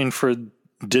pushing for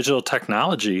digital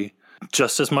technology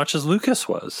just as much as Lucas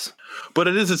was. But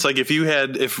it's like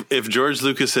if George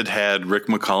Lucas had Rick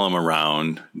McCallum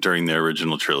around during the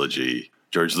original trilogy,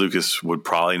 George Lucas would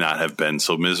probably not have been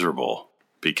so miserable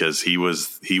because he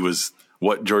was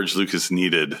what George Lucas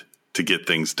needed to get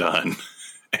things done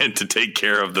and to take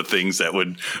care of the things that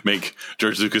would make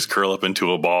George Lucas curl up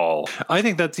into a ball. I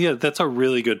think that's a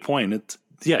really good point.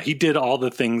 He did all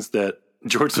the things that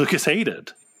George Lucas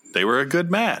hated. They were a good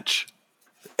match.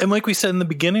 And like we said in the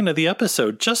beginning of the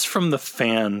episode, just from the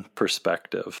fan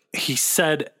perspective, he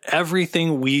said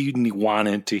everything we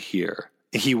wanted to hear.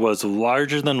 He was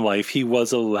larger than life. He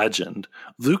was a legend.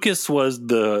 Lucas was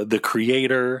the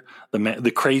creator,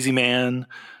 the crazy man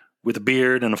with a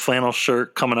beard and a flannel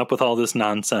shirt coming up with all this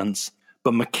nonsense.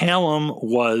 but McCallum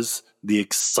was the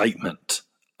excitement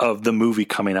of the movie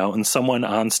coming out and someone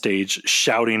on stage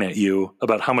shouting at you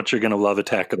about how much you're going to love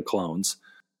Attack of the Clones.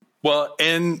 Well,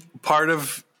 and part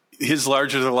of his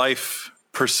larger-than-life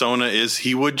persona is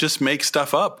he would just make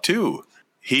stuff up, too.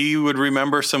 He would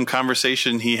remember some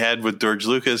conversation he had with George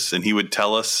Lucas, and he would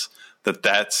tell us that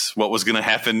that's what was going to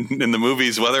happen in the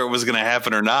movies, whether it was going to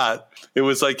happen or not. It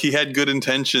was like he had good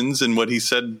intentions, and what he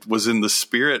said was in the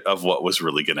spirit of what was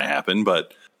really going to happen,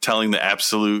 but telling the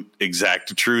absolute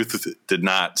exact truth did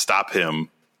not stop him.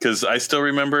 Because I still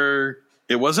remember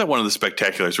it was at one of the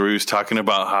spectaculars where he was talking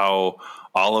about how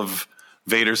all of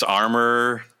Vader's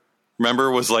armor, remember,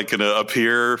 was like going to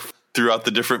appear throughout the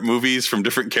different movies from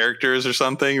different characters or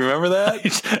something. Remember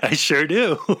that? I sure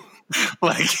do.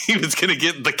 Like he was going to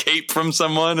get the cape from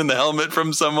someone and the helmet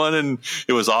from someone, and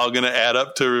it was all going to add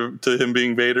up to him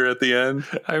being Vader at the end.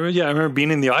 I remember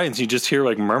being in the audience. You just hear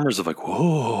like murmurs of like,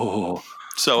 whoa.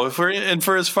 So for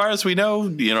as far as we know,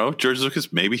 George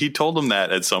Lucas, maybe he told him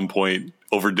that at some point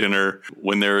over dinner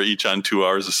when they were each on 2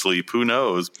 hours of sleep. Who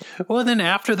knows? Well, then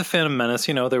after the Phantom Menace,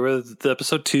 there was the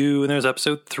episode 2 and there was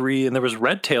episode 3 and there was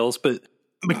Red Tails, but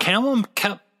McCallum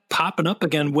kept popping up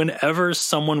again whenever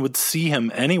someone would see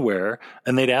him anywhere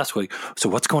and they'd ask like, so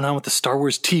what's going on with the Star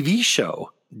Wars TV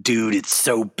show? Dude, it's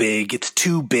so big. It's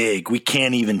too big. We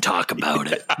can't even talk about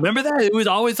it. Remember that? It was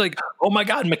always like, oh my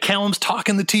God, McCallum's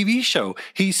talking the TV show.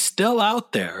 He's still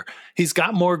out there. He's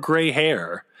got more gray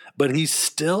hair, but he's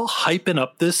still hyping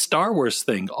up this Star Wars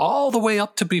thing all the way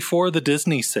up to before the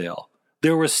Disney sale.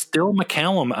 There was still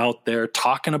McCallum out there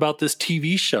talking about this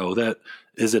TV show that,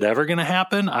 is it ever going to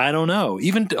happen? I don't know.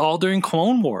 Even all during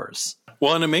Clone Wars.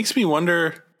 Well, and it makes me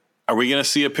wonder, are we going to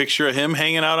see a picture of him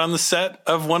hanging out on the set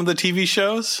of one of the TV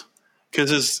shows?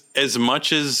 Because as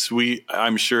much as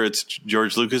I'm sure it's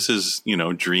George Lucas's,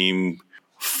 dream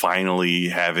finally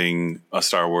having a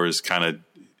Star Wars kind of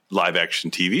live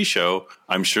action TV show,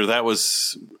 I'm sure that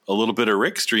was a little bit of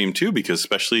Rick's dream too, because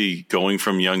especially going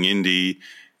from young Indy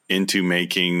into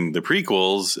making the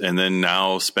prequels and then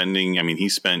now he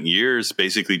spent years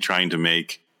basically trying to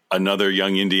make another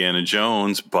young Indiana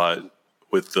Jones, but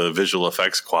with the visual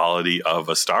effects quality of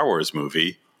a Star Wars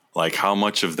movie. Like how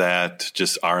much of that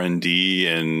just R&D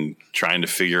and trying to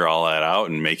figure all that out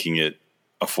and making it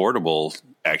affordable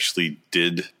actually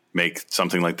did make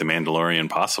something like The Mandalorian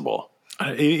possible.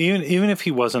 Even if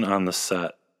he wasn't on the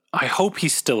set, I hope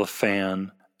he's still a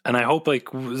fan. And I hope,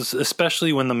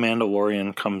 especially when The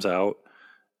Mandalorian comes out,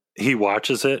 he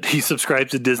watches it. He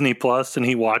subscribes to Disney Plus and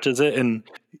he watches it. And,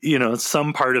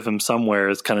 some part of him somewhere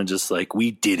is kind of just like,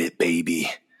 we did it, baby.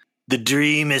 The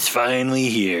dream is finally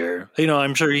here.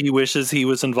 I'm sure he wishes he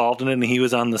was involved in it and he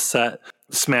was on the set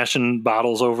smashing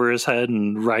bottles over his head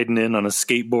and riding in on a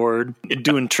skateboard,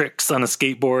 doing tricks on a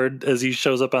skateboard as he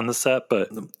shows up on the set. But,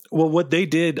 what they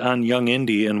did on Young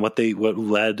Indy and what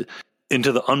led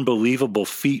into the unbelievable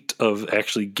feat of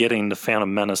actually getting the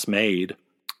Phantom Menace made,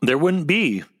 there wouldn't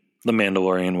be The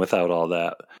Mandalorian without all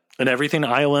that. And everything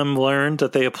ILM learned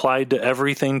that they applied to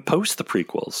everything post the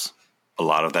prequels. A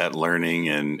lot of that learning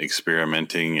and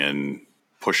experimenting and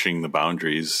pushing the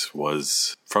boundaries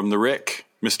was from Mr.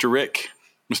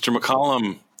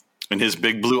 McCallum and his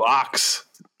big blue ox.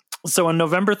 So on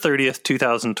November 30th,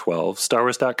 2012,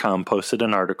 StarWars.com posted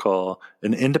an article,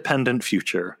 An Independent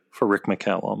Future for Rick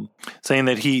McCallum, saying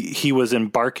that he was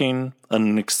embarking on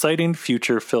an exciting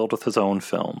future filled with his own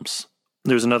films.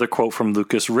 There's another quote from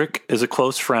Lucas. Rick is a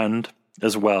close friend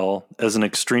as well as an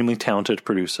extremely talented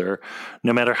producer.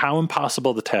 No matter how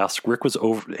impossible the task, Rick was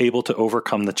able to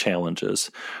overcome the challenges.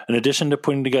 In addition to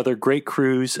putting together great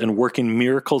crews and working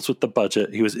miracles with the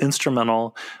budget, he was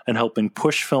instrumental in helping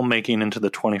push filmmaking into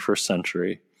the 21st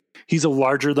century. He's a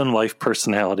larger-than-life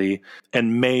personality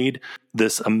and made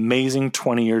this amazing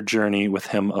 20-year journey with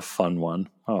him a fun one.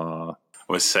 Aww.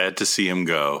 I was sad to see him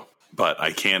go, but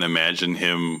I can't imagine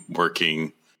him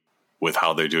working with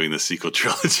how they're doing the sequel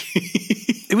trilogy.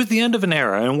 It was the end of an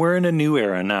era, and we're in a new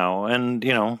era now. And,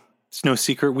 it's no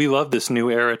secret we love this new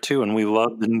era, too, and we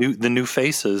love the new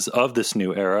faces of this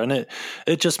new era. And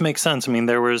it just makes sense. I mean,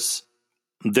 there was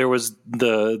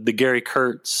the Gary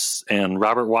Kurtz and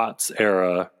Robert Watts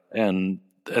era, and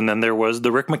then there was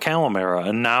the Rick McCallum era,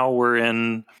 and now we're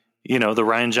in, the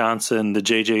Rian Johnson, the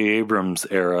J.J. Abrams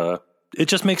era. It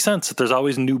just makes sense that there's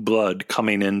always new blood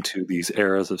coming into these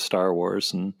eras of Star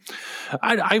Wars. And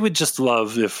I would just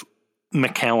love if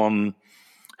McCallum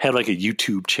had like a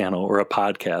YouTube channel or a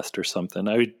podcast or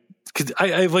something.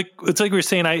 It's like we were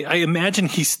saying, I imagine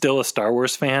he's still a Star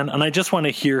Wars fan, and I just want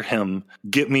to hear him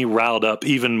get me riled up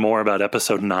even more about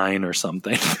episode 9 or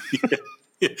something.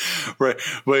 Right.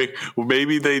 Wait, well,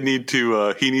 maybe they need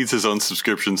to, he needs his own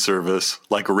subscription service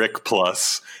like Rick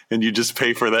Plus, and you just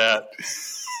pay for that.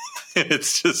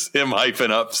 It's just him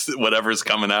hyping up whatever's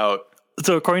coming out.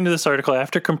 So according to this article,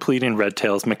 after completing Red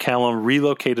Tails, McCallum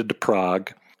relocated to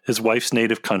Prague, his wife's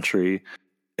native country.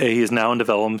 He is now in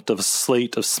development of a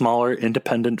slate of smaller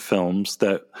independent films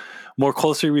that more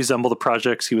closely resemble the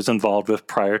projects he was involved with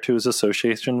prior to his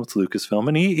association with Lucasfilm.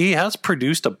 And he has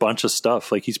produced a bunch of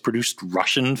stuff. Like he's produced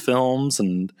Russian films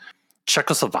and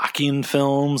Czechoslovakian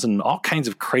films and all kinds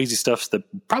of crazy stuff that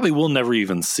probably we'll never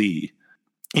even see.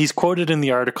 He's quoted in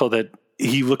the article that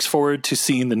he looks forward to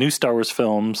seeing the new Star Wars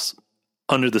films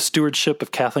under the stewardship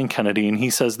of Kathleen Kennedy. And he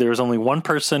says there is only one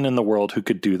person in the world who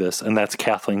could do this, and that's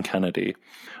Kathleen Kennedy.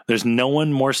 There's no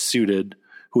one more suited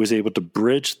who is able to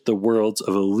bridge the worlds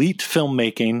of elite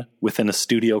filmmaking within a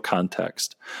studio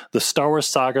context. The Star Wars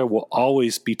saga will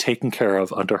always be taken care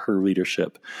of under her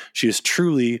leadership. She is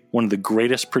truly one of the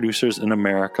greatest producers in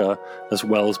America, as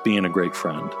well as being a great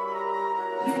friend.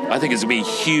 I think it's going to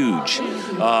be huge.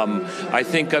 I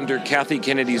think under Kathy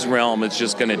Kennedy's realm, it's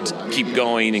just going to keep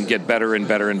going and get better and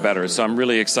better and better. So I'm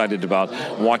really excited about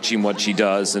watching what she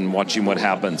does and watching what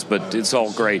happens. But it's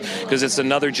all great because it's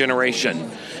another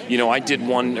generation. You know, I did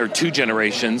 1 or 2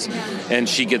 generations, and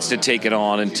she gets to take it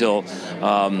on until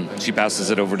she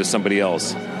passes it over to somebody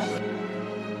else.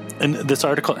 And this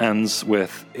article ends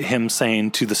with him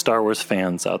saying to the Star Wars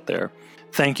fans out there,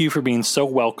 "Thank you for being so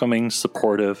welcoming,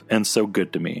 supportive, and so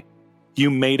good to me. You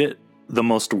made it the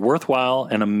most worthwhile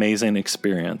and amazing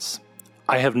experience.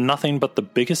 I have nothing but the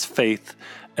biggest faith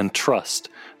and trust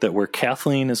that where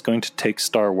Kathleen is going to take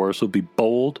Star Wars will be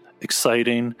bold,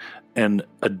 exciting, and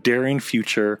a daring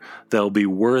future that will be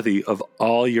worthy of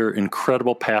all your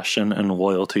incredible passion and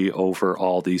loyalty over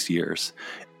all these years.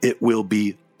 It will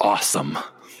be awesome."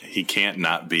 He can't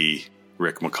not be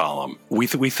Rick McCallum. We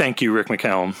thank you, Rick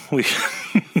McCallum.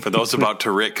 For those about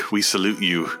to Rick, we salute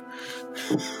you.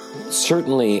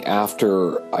 Certainly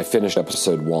after I finished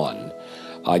episode 1,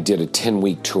 I did a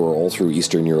 10-week tour all through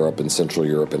Eastern Europe and Central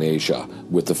Europe and Asia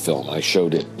with the film. I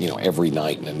showed it, every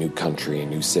night in a new country, a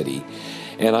new city.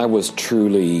 And I was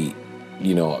truly,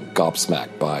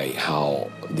 gobsmacked by how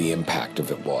the impact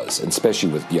of it was, and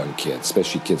especially with young kids,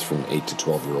 especially kids from 8 to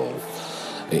 12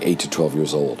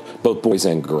 years old, both boys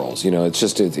and girls.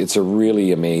 It's a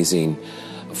really amazing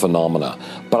phenomena.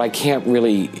 But I can't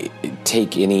really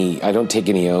I don't take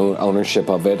any ownership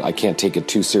of it. I can't take it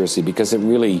too seriously because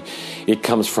it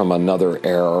comes from another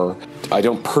era. I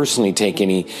don't personally take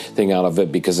anything out of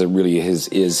it because it really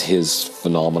is his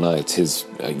phenomena. It's his,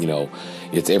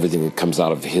 it's everything that comes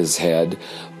out of his head.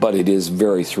 But it is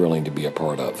very thrilling to be a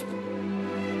part of.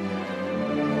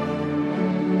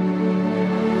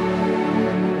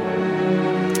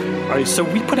 All right, so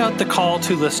we put out the call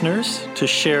to listeners to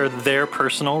share their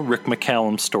personal Rick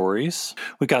McCallum stories.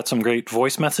 We got some great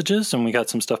voice messages, and we got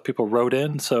some stuff people wrote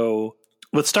in. So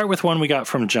let's start with one we got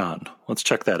from John. Let's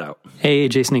check that out. Hey,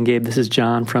 Jason and Gabe, this is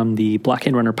John from the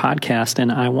Blockade Runner podcast, and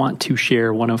I want to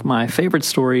share one of my favorite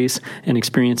stories and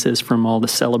experiences from all the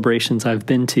celebrations I've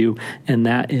been to, and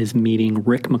that is meeting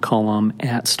Rick McCallum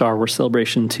at Star Wars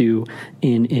Celebration 2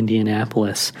 in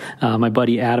Indianapolis. My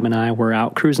buddy Adam and I were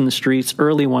out cruising the streets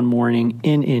early one morning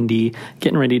in Indy,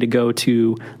 getting ready to go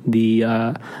to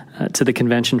the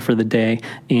convention for the day,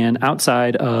 and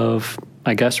outside of,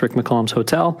 I guess, Rick McCallum's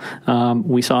hotel,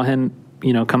 we saw him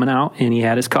coming out, and he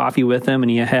had his coffee with him, and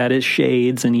he had his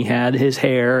shades, and he had his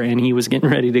hair, and he was getting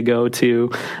ready to go to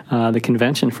the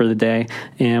convention for the day.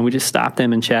 And we just stopped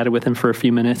him and chatted with him for a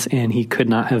few minutes, and he could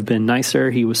not have been nicer.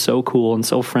 He was so cool and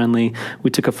so friendly. We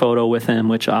took a photo with him,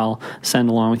 which I'll send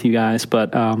along with you guys.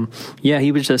 But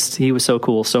he was so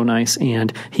cool, so nice,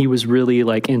 and he was really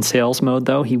like in sales mode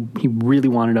though. He really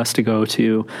wanted us to go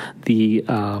to the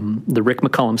Rick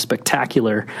McCallum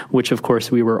Spectacular, which of course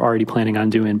we were already planning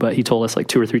on doing, but he told us like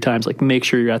 2 or 3 times, like, make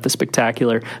sure you're at the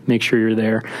Spectacular, make sure you're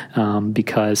there,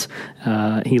 because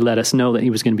he let us know that he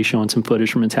was going to be showing some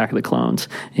footage from Attack of the Clones.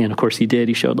 And of course he did.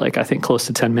 He showed I think close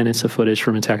to 10 minutes of footage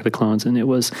from Attack of the Clones, and it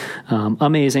was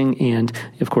amazing. And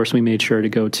of course we made sure to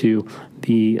go to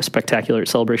the Spectacular at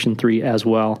Celebration 3 as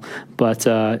well. But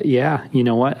you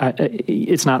know what?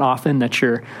 It's not often that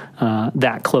you're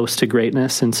that close to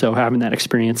greatness, and so having that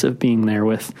experience of being there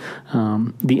with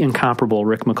the incomparable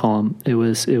Rick McCallum, it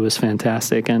was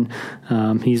fantastic. And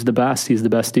he's the best. He's the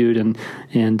best dude,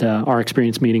 and our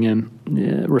experience meeting him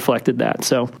reflected that.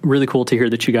 So really cool to hear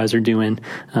that you guys are doing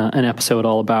an episode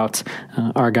all about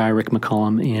our guy Rick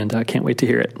McCallum, and can't wait to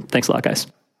hear it. Thanks a lot, guys.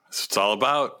 That's what it's all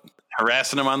about.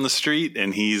 Harassing him on the street,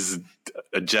 and he's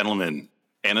a gentleman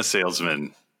and a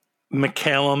salesman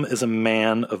McCallum is a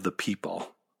man of the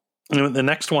people. And the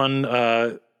next one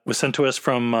was sent to us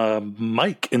from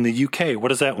Mike in the UK. What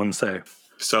does that one say?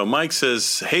 So Mike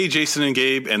says, "Hey, Jason and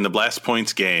Gabe and the Blast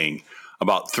Points gang.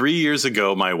 About 3 years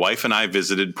ago, my wife and I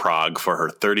visited Prague for her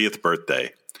 30th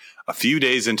birthday. A few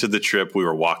days into the trip, we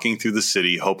were walking through the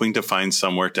city hoping to find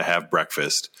somewhere to have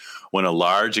breakfast when a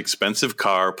large, expensive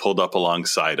car pulled up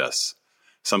alongside us.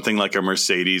 Something like a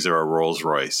Mercedes or a Rolls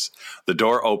Royce. The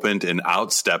door opened and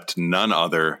out stepped none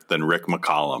other than Rick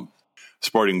McCallum.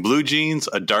 Sporting blue jeans,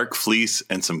 a dark fleece,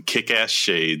 and some kick-ass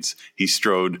shades, he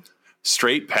strode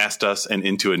straight past us and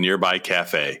into a nearby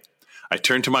cafe. I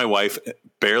turned to my wife,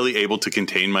 barely able to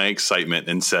contain my excitement,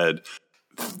 and said,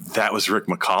 'That was Rick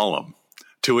McCallum.'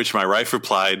 To which my wife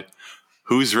replied,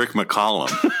 'Who's Rick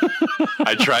McCallum?'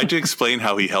 I tried to explain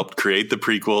how he helped create the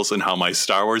prequels and how my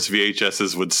Star Wars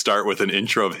VHSs would start with an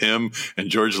intro of him and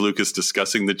George Lucas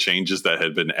discussing the changes that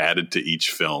had been added to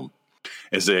each film.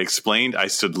 As I explained, I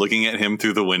stood looking at him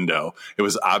through the window. It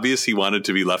was obvious he wanted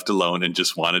to be left alone and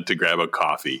just wanted to grab a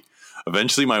coffee.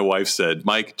 Eventually, my wife said,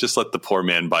 'Mike, just let the poor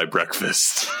man buy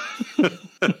breakfast.'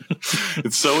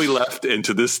 And so we left, and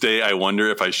to this day, I wonder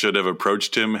if I should have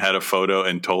approached him, had a photo,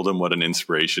 and told him what an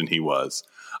inspiration he was.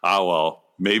 Ah, well,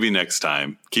 maybe next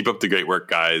time. Keep up the great work,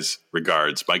 guys.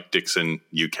 Regards, Mike Dixon,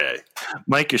 UK."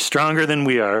 Mike, you're stronger than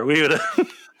we are. We would.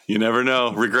 You never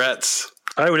know. Regrets.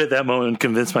 I would at that moment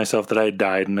convince myself that I had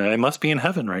died and I must be in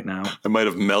heaven right now. I might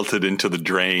have melted into the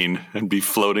drain and be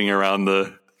floating around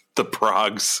the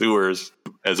Prague sewers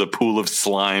as a pool of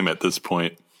slime at this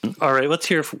point. All right, let's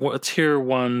hear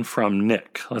one from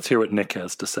Nick. Let's hear what Nick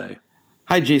has to say.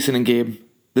 Hi, Jason and Gabe.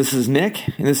 This is Nick,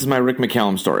 and this is my Rick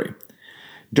McCallum story.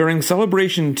 During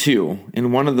Celebration 2,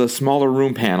 in one of the smaller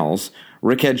room panels,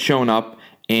 Rick had shown up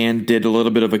and did a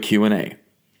little bit of a Q&A.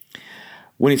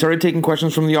 When he started taking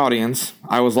questions from the audience,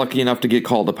 I was lucky enough to get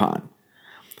called upon.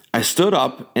 I stood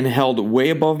up and held way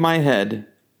above my head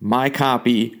my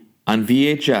copy on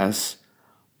VHS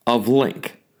of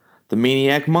Link, the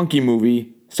Maniac Monkey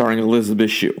movie starring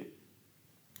Elizabeth Shue.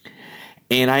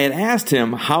 And I had asked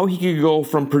him how he could go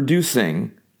from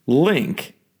producing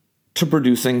Link to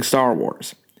producing Star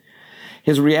Wars.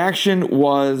 His reaction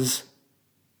was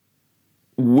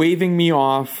waving me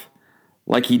off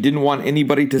like he didn't want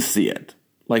anybody to see it.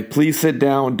 Like, please sit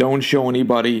down, don't show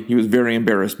anybody. He was very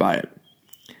embarrassed by it.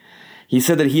 He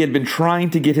said that he had been trying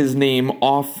to get his name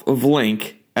off of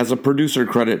Link as a producer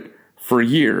credit for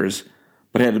years,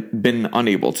 but had been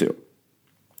unable to.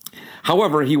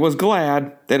 However, he was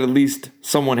glad that at least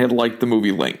someone had liked the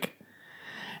movie Link.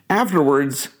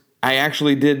 Afterwards, I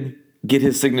actually did get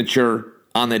his signature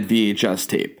on that VHS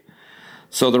tape.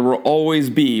 So there will always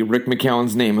be Rick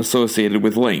McCallum's name associated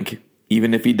with Link,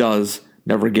 even if he does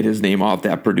never get his name off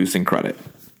that producing credit.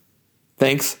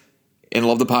 Thanks, and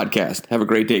love the podcast. Have a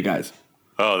great day, guys.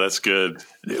 Oh, that's good.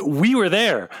 We were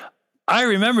there. I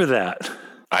remember that.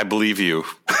 I believe you.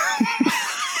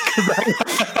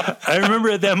 I remember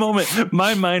at that moment,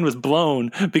 my mind was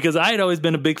blown because I had always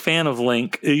been a big fan of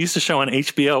Link. It used to show on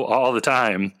HBO all the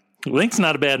time. Link's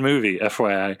not a bad movie,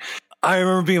 FYI. I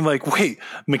remember being like, wait,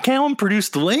 McCallum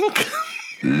produced Link?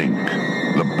 Link,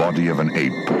 the body of an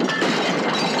ape,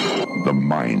 the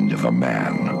mind of a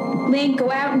man. Link,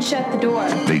 go out and shut the door.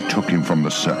 They took him from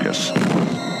the circus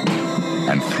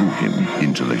and threw him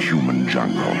into the human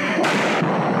jungle.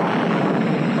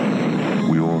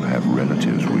 We all have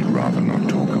relatives we'd rather not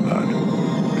talk about.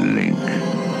 Link.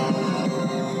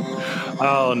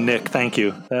 Oh, Nick, thank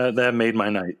you. That made my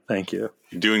night. Thank you.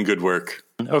 You're doing good work.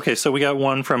 Okay, so we got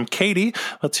one from Katie.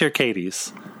 Let's hear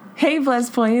Katie's. Hey,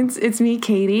 Blast Points. It's me,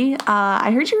 Katie.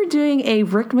 I heard you were doing a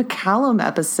Rick McCallum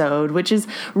episode, which is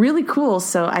really cool.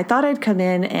 So I thought I'd come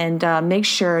in and make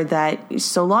sure that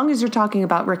so long as you're talking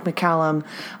about Rick McCallum,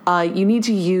 you need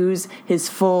to use his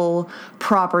full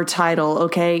proper title,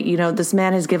 okay? You know, this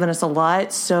man has given us a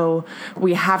lot, so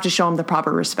we have to show him the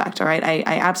proper respect, all right?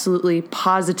 I absolutely,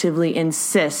 positively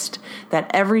insist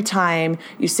that every time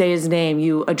you say his name,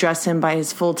 you address him by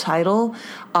his full title,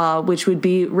 which would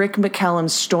be Rick McCallum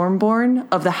Stormborn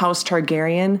of the House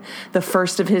Targaryen, the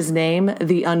first of his name,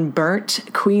 the Unburnt,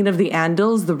 Queen of the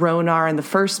Andals, the Ronar and the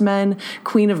First Men,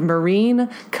 Queen of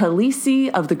Meereen, Khaleesi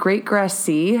of the Great Grass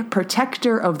Sea,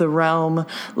 Protector of the Realm,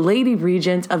 Lady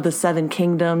Regent of the Seven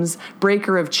Kingdoms,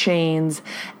 Breaker of Chains,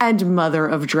 and Mother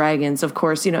of Dragons. Of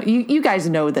course, you know, you guys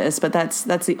know this, but that's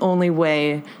the only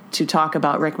way to talk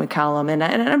about Rick McCallum, and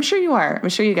I'm sure you are. I'm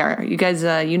sure you are. You guys,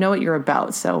 you know what you're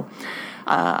about, so...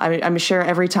 I'm sure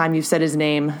every time you've said his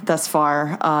name thus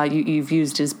far, you've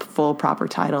used his full proper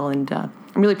title, and I'm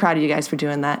really proud of you guys for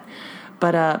doing that.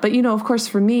 But you know, of course,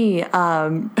 for me,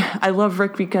 I love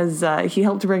Rick because he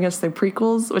helped bring us the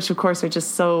prequels, which of course are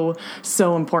just so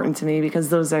important to me because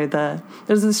those are the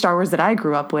Star Wars that I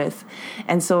grew up with.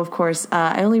 And so, of course,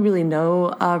 I only really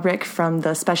know Rick from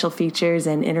the special features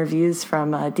and interviews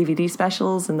from DVD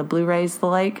specials and the Blu-rays, the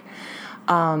like.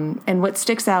 And what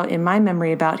sticks out in my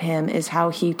memory about him is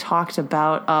how he talked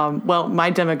about, my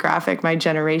demographic, my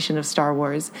generation of Star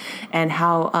Wars, and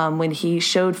how when he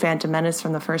showed Phantom Menace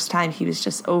from the first time, he was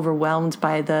just overwhelmed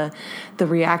by the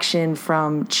reaction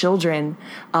from children,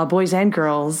 boys and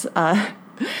girls,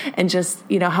 and just,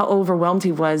 you know, how overwhelmed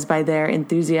he was by their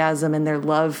enthusiasm and their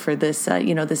love for this,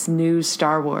 this new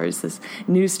Star Wars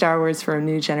for a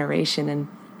new generation. And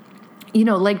you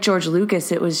know, like George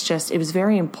Lucas, it was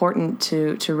very important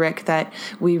to Rick that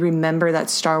we remember that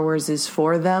Star Wars is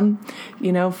for them,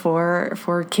 you know,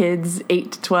 for kids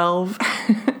 8 to 12,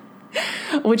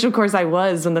 which of course I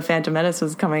was when the Phantom Menace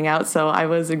was coming out. So I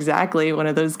was exactly one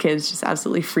of those kids just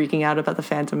absolutely freaking out about the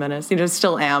Phantom Menace. You know,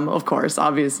 still am, of course,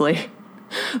 obviously.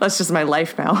 That's just my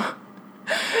life now.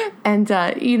 And,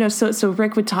 so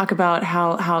Rick would talk about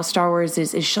how Star Wars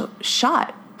is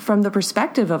shot from the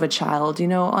perspective of a child. You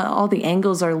know, all the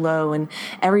angles are low and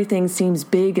everything seems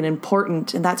big and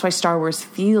important, and that's why Star Wars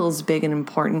feels big and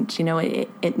important. You know,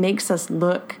 it makes us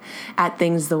look at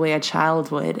things the way a child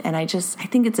would, and I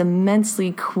think it's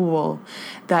immensely cool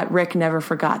that Rick never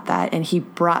forgot that, and he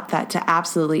brought that to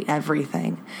absolutely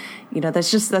everything. You know,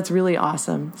 that's really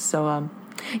awesome. So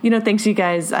thanks you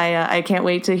guys. I can't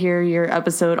wait to hear your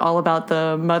episode all about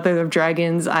the Mother of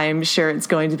Dragons. I'm sure it's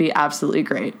going to be absolutely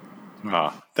great.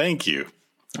 Oh, thank you.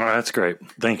 Oh, that's great.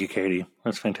 Thank you, Katie.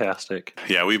 That's fantastic.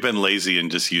 Yeah, we've been lazy in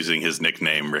just using his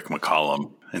nickname, Rick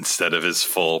McCallum, instead of his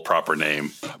full proper name.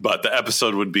 But the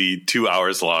episode would be 2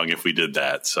 hours long if we did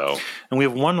that. So, and we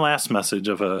have one last message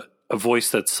of a voice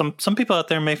that some people out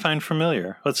there may find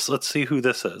familiar. Let's see who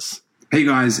this is. Hey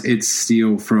guys, it's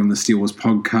Steele from the Steele Wars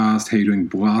podcast. How you doing,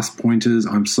 Blast Pointers?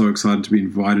 I'm so excited to be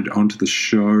invited onto the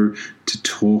show to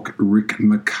talk Rick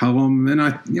McCallum. And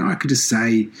I could just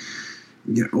say,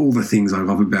 all the things I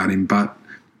love about him, but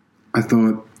I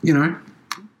thought,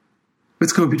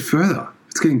 let's go a bit further.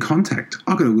 Let's get in contact.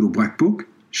 I've got a little black book.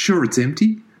 Sure, it's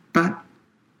empty, but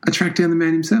I tracked down the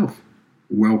man himself.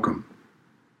 Welcome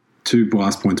to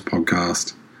Blast Points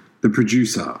podcast, the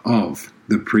producer of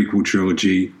the prequel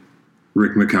trilogy,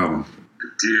 Rick McCallum.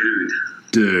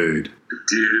 Dude.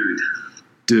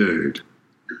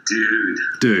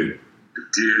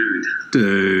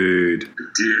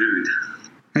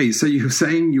 Hey, so you were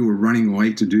saying you were running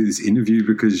late to do this interview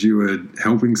because you were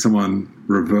helping someone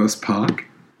reverse park?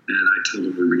 And I told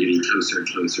him we were getting closer and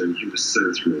closer, and he was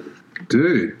so thrilled.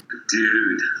 Dude.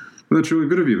 Well, that's really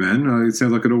good of you, man. It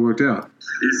sounds like it all worked out.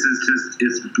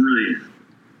 It's brilliant.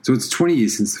 So it's 20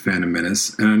 years since The Phantom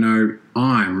Menace, and I know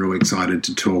I'm really excited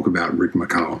to talk about Rick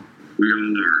McCallum. We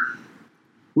all are.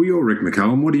 Well, you're Rick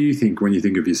McCallum. What do you think when you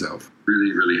think of yourself?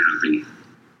 Really, really happy.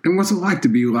 And what's it like to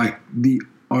be like the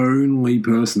only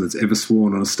person that's ever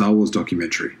sworn on a Star Wars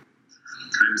documentary?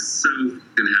 I'm so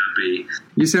fucking happy.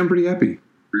 You sound pretty happy.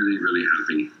 Really, really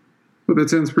happy. Well, that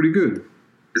sounds pretty good.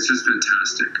 It's just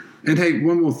fantastic. And hey,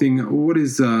 one more thing. What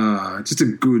is just a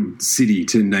good city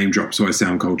to name drop so I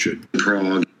sound cultured?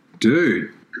 Prague. Dude.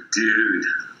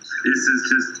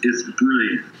 It's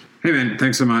brilliant. Hey, man,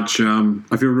 thanks so much.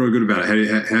 I feel really good about it.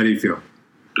 How do you feel?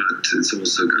 But it's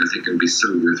also, I think it'll be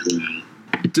so worthwhile.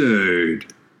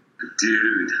 Dude.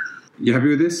 You happy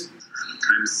with this?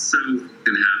 I'm so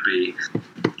fucking happy.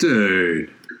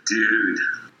 Dude.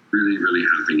 Really, really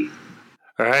happy.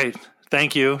 All right.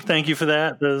 Thank you. Thank you for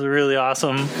that. That was really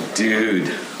awesome.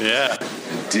 Dude. Yeah.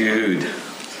 Dude.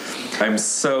 I'm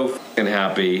so fucking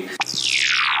happy.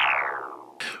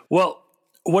 Well,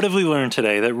 what have we learned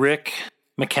today? That Rick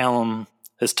McCallum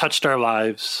has touched our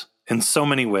lives in so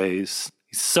many ways.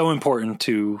 He's so important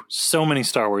to so many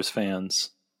Star Wars fans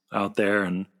out there,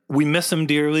 and we miss him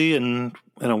dearly. And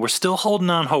we're still holding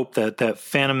on hope that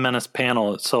Phantom Menace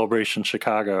panel at Celebration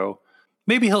Chicago,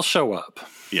 maybe he'll show up.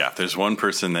 Yeah, there's one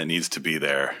person that needs to be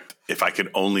there. If I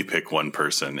could only pick one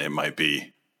person, it might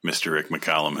be Mr. Rick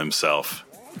McCallum himself,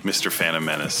 Mr. Phantom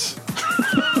Menace.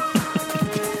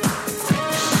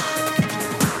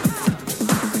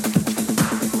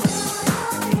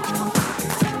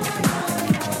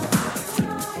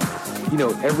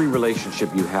 Every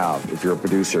relationship you have, if you're a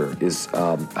producer, is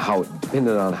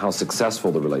dependent on how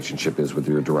successful the relationship is with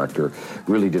your director,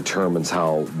 really determines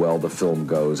how well the film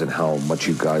goes and how much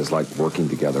you guys like working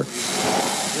together.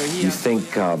 You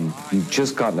think you've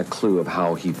just gotten a clue of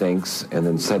how he thinks, and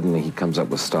then suddenly he comes up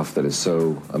with stuff that is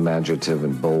so imaginative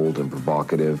and bold and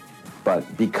provocative.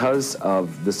 But because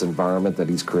of this environment that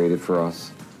he's created for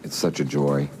us, it's such a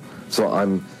joy. So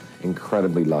I'm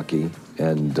incredibly lucky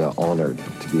and honored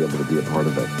to be able to be a part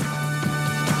of it.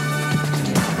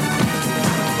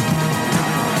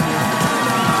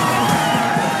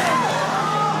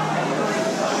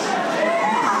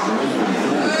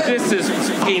 This is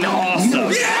fucking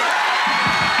awesome.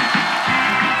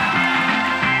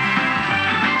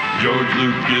 George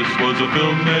Lucas was a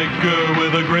filmmaker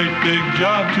with a great big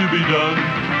job to be done.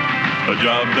 A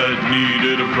job that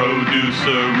needed a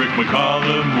producer. Rick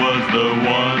McCallum was the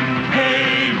one.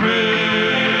 Hey,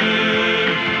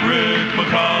 Rick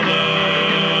McCallum.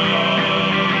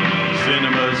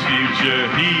 Cinema's future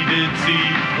he did see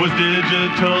was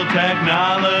digital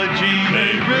technology.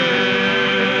 Hey,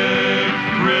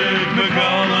 Rick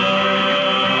McCallum.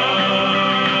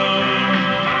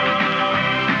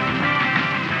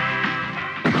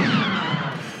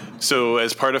 So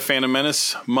as part of Phantom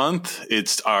Menace month,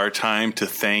 it's our time to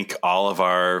thank all of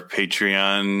our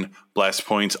Patreon Blast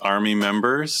Points Army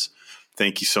members.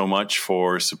 Thank you so much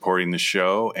for supporting the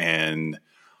show and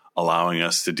allowing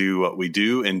us to do what we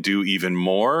do and do even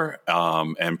more.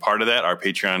 And part of that, our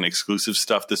Patreon exclusive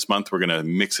stuff this month, we're going to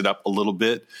mix it up a little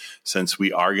bit since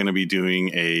we are going to be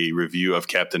doing a review of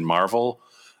Captain Marvel.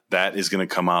 That is going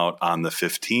to come out on the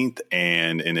 15th,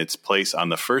 and in its place on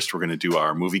the 1st, we're going to do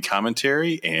our movie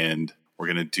commentary, and we're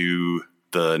going to do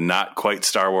the not quite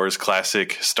Star Wars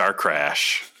classic Star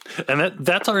Crash. And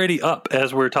that's already up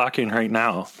as we're talking right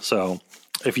now. So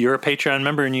if you're a Patreon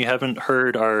member and you haven't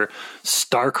heard our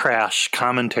Star Crash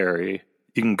commentary,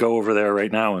 you can go over there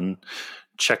right now and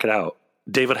check it out.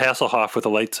 David Hasselhoff with a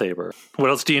lightsaber. What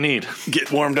else do you need?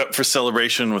 Get warmed up for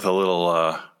celebration with a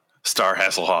little Star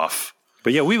Hasselhoff.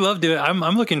 But yeah, we love doing it.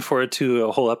 I'm looking forward to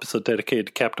a whole episode dedicated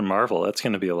to Captain Marvel. That's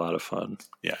going to be a lot of fun.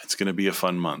 Yeah, it's going to be a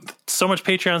fun month. So much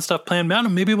Patreon stuff planned.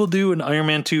 Man, maybe we'll do an Iron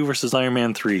Man 2 versus Iron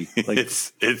Man 3. Like,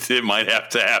 it might have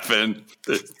to happen.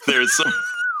 There's some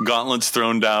gauntlets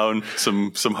thrown down.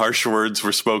 Some harsh words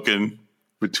were spoken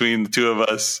between the two of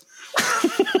us.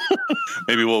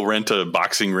 Maybe we'll rent a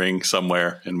boxing ring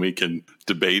somewhere and we can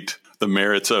debate the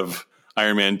merits of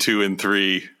Iron Man 2 and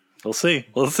 3. We'll see.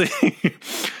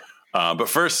 But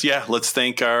first, let's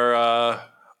thank our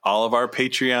all of our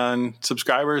Patreon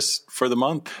subscribers for the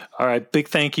month. All right. Big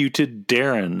thank you to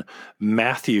Darren,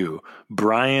 Matthew,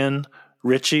 Brian,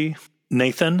 Richie,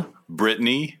 Nathan,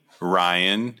 Brittany,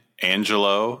 Ryan,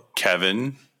 Angelo,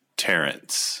 Kevin,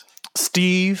 Terrence,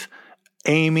 Steve,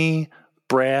 Amy,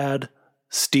 Brad,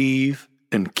 Steve,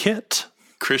 and Kit,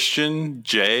 Christian,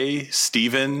 Jay,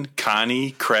 Stephen,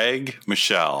 Connie, Craig,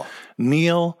 Michelle,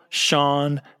 Neil,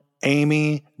 Sean,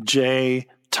 Amy, Jay,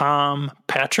 Tom,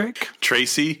 Patrick,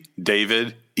 Tracy,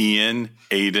 David, Ian,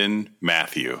 Aiden,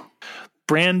 Matthew,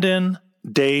 Brandon,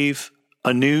 Dave,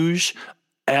 Anuj,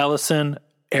 Allison,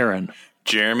 Aaron,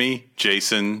 Jeremy,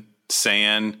 Jason,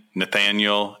 San,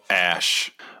 Nathaniel,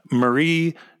 Ash,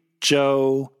 Marie,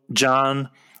 Joe, John,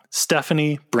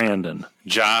 Stephanie, Brandon,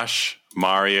 Josh,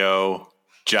 Mario,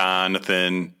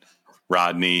 Jonathan,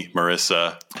 Rodney,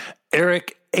 Marissa,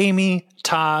 Eric, Amy,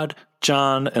 Todd,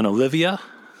 John, and Olivia,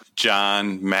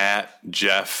 John, Matt,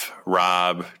 Jeff,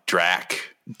 Rob,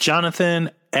 Drac,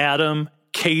 Jonathan, Adam,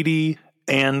 Katie,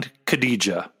 and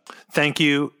Khadijah. Thank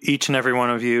you, each and every one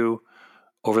of you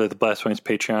over at the Blast Points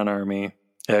Patreon Army.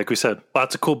 Like we said,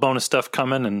 lots of cool bonus stuff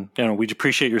coming, and we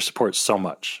appreciate your support so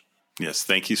much. Yes,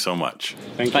 thank you so much.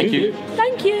 Thank you.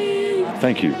 Thank you.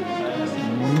 Thank you.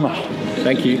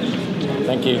 Thank you.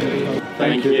 Thank you.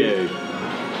 Thank you.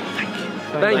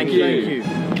 Thank you.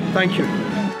 Thank you. Thank you.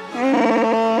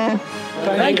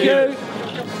 Thank you.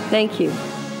 Thank you.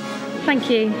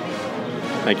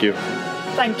 Thank you.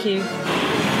 Thank you.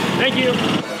 Thank you.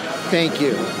 Thank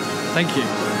you. Thank you.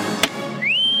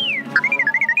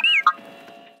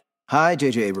 Hi,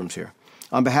 J.J. Abrams here.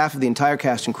 On behalf of the entire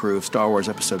cast and crew of Star Wars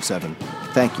Episode 7,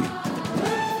 thank you.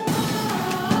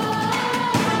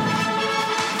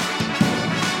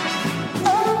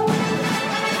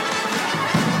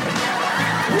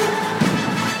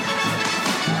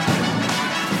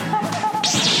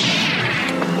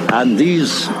 And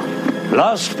these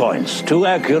blast points, too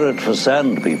accurate for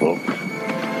sand people.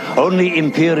 Only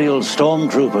Imperial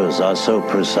stormtroopers are so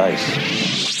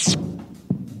precise.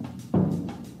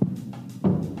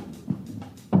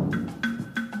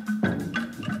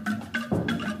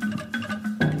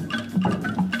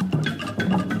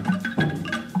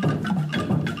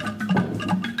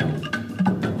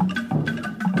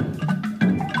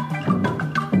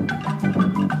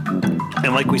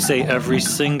 And like we say every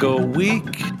single week,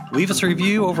 leave us a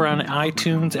review over on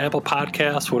iTunes, Apple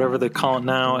Podcasts, whatever they call it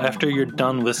now. After you're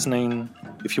done listening,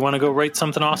 if you want to go write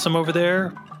something awesome over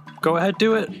there, go ahead,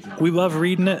 do it. We love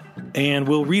reading it, and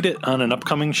we'll read it on an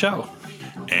upcoming show.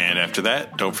 And after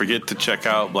that, don't forget to check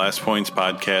out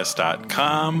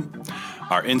blastpointspodcast.com,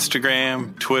 our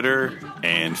Instagram, Twitter,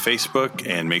 and Facebook,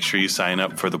 and make sure you sign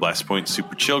up for the Blast Point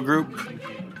Super Chill group,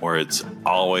 where it's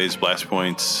always Blast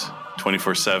Points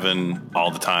 24/7,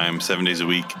 all the time, 7 days a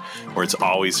week, where it's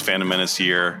always Phantom Menace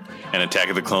year, and Attack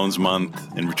of the Clones month,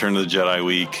 and Return of the Jedi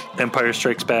week, Empire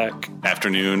Strikes Back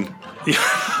afternoon,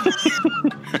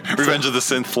 Revenge of the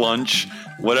Sith lunch,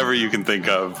 whatever you can think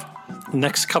of.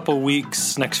 Next few weeks,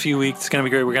 it's going to be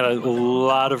great. We got a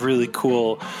lot of really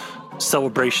cool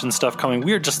celebration stuff coming.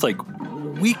 We are just like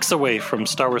weeks away from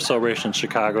Star Wars Celebration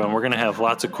Chicago, and we're going to have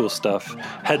lots of cool stuff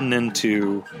heading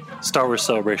into Star Wars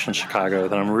Celebration Chicago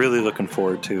that I'm really looking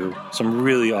forward to. Some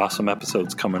really awesome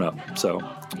episodes coming up. So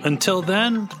until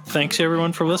then, thanks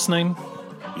everyone for listening.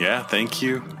 Yeah, thank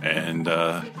you. And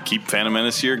keep Phantom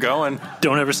Menace year going.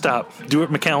 Don't ever stop. Do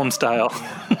it McCallum style.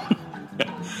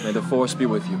 May the Force be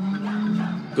with you.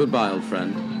 Goodbye, old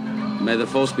friend. May the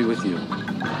Force be with you.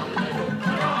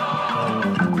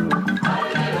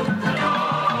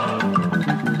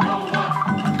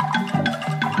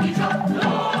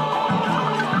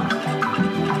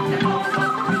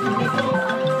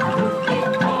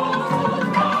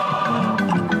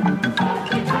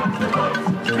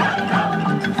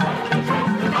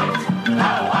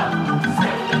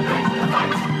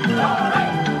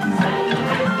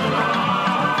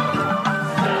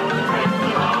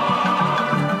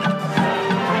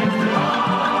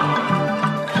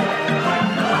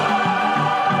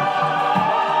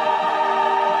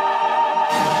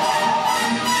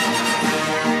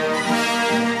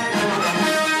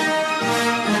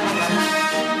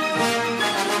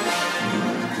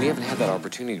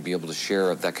 opportunity to be able to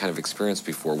share that kind of experience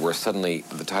before, where suddenly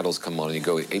the titles come on and you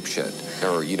go apeshit,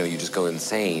 or you just go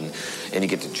insane, and you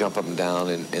get to jump up and down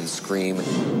and scream. May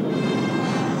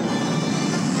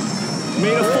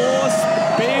the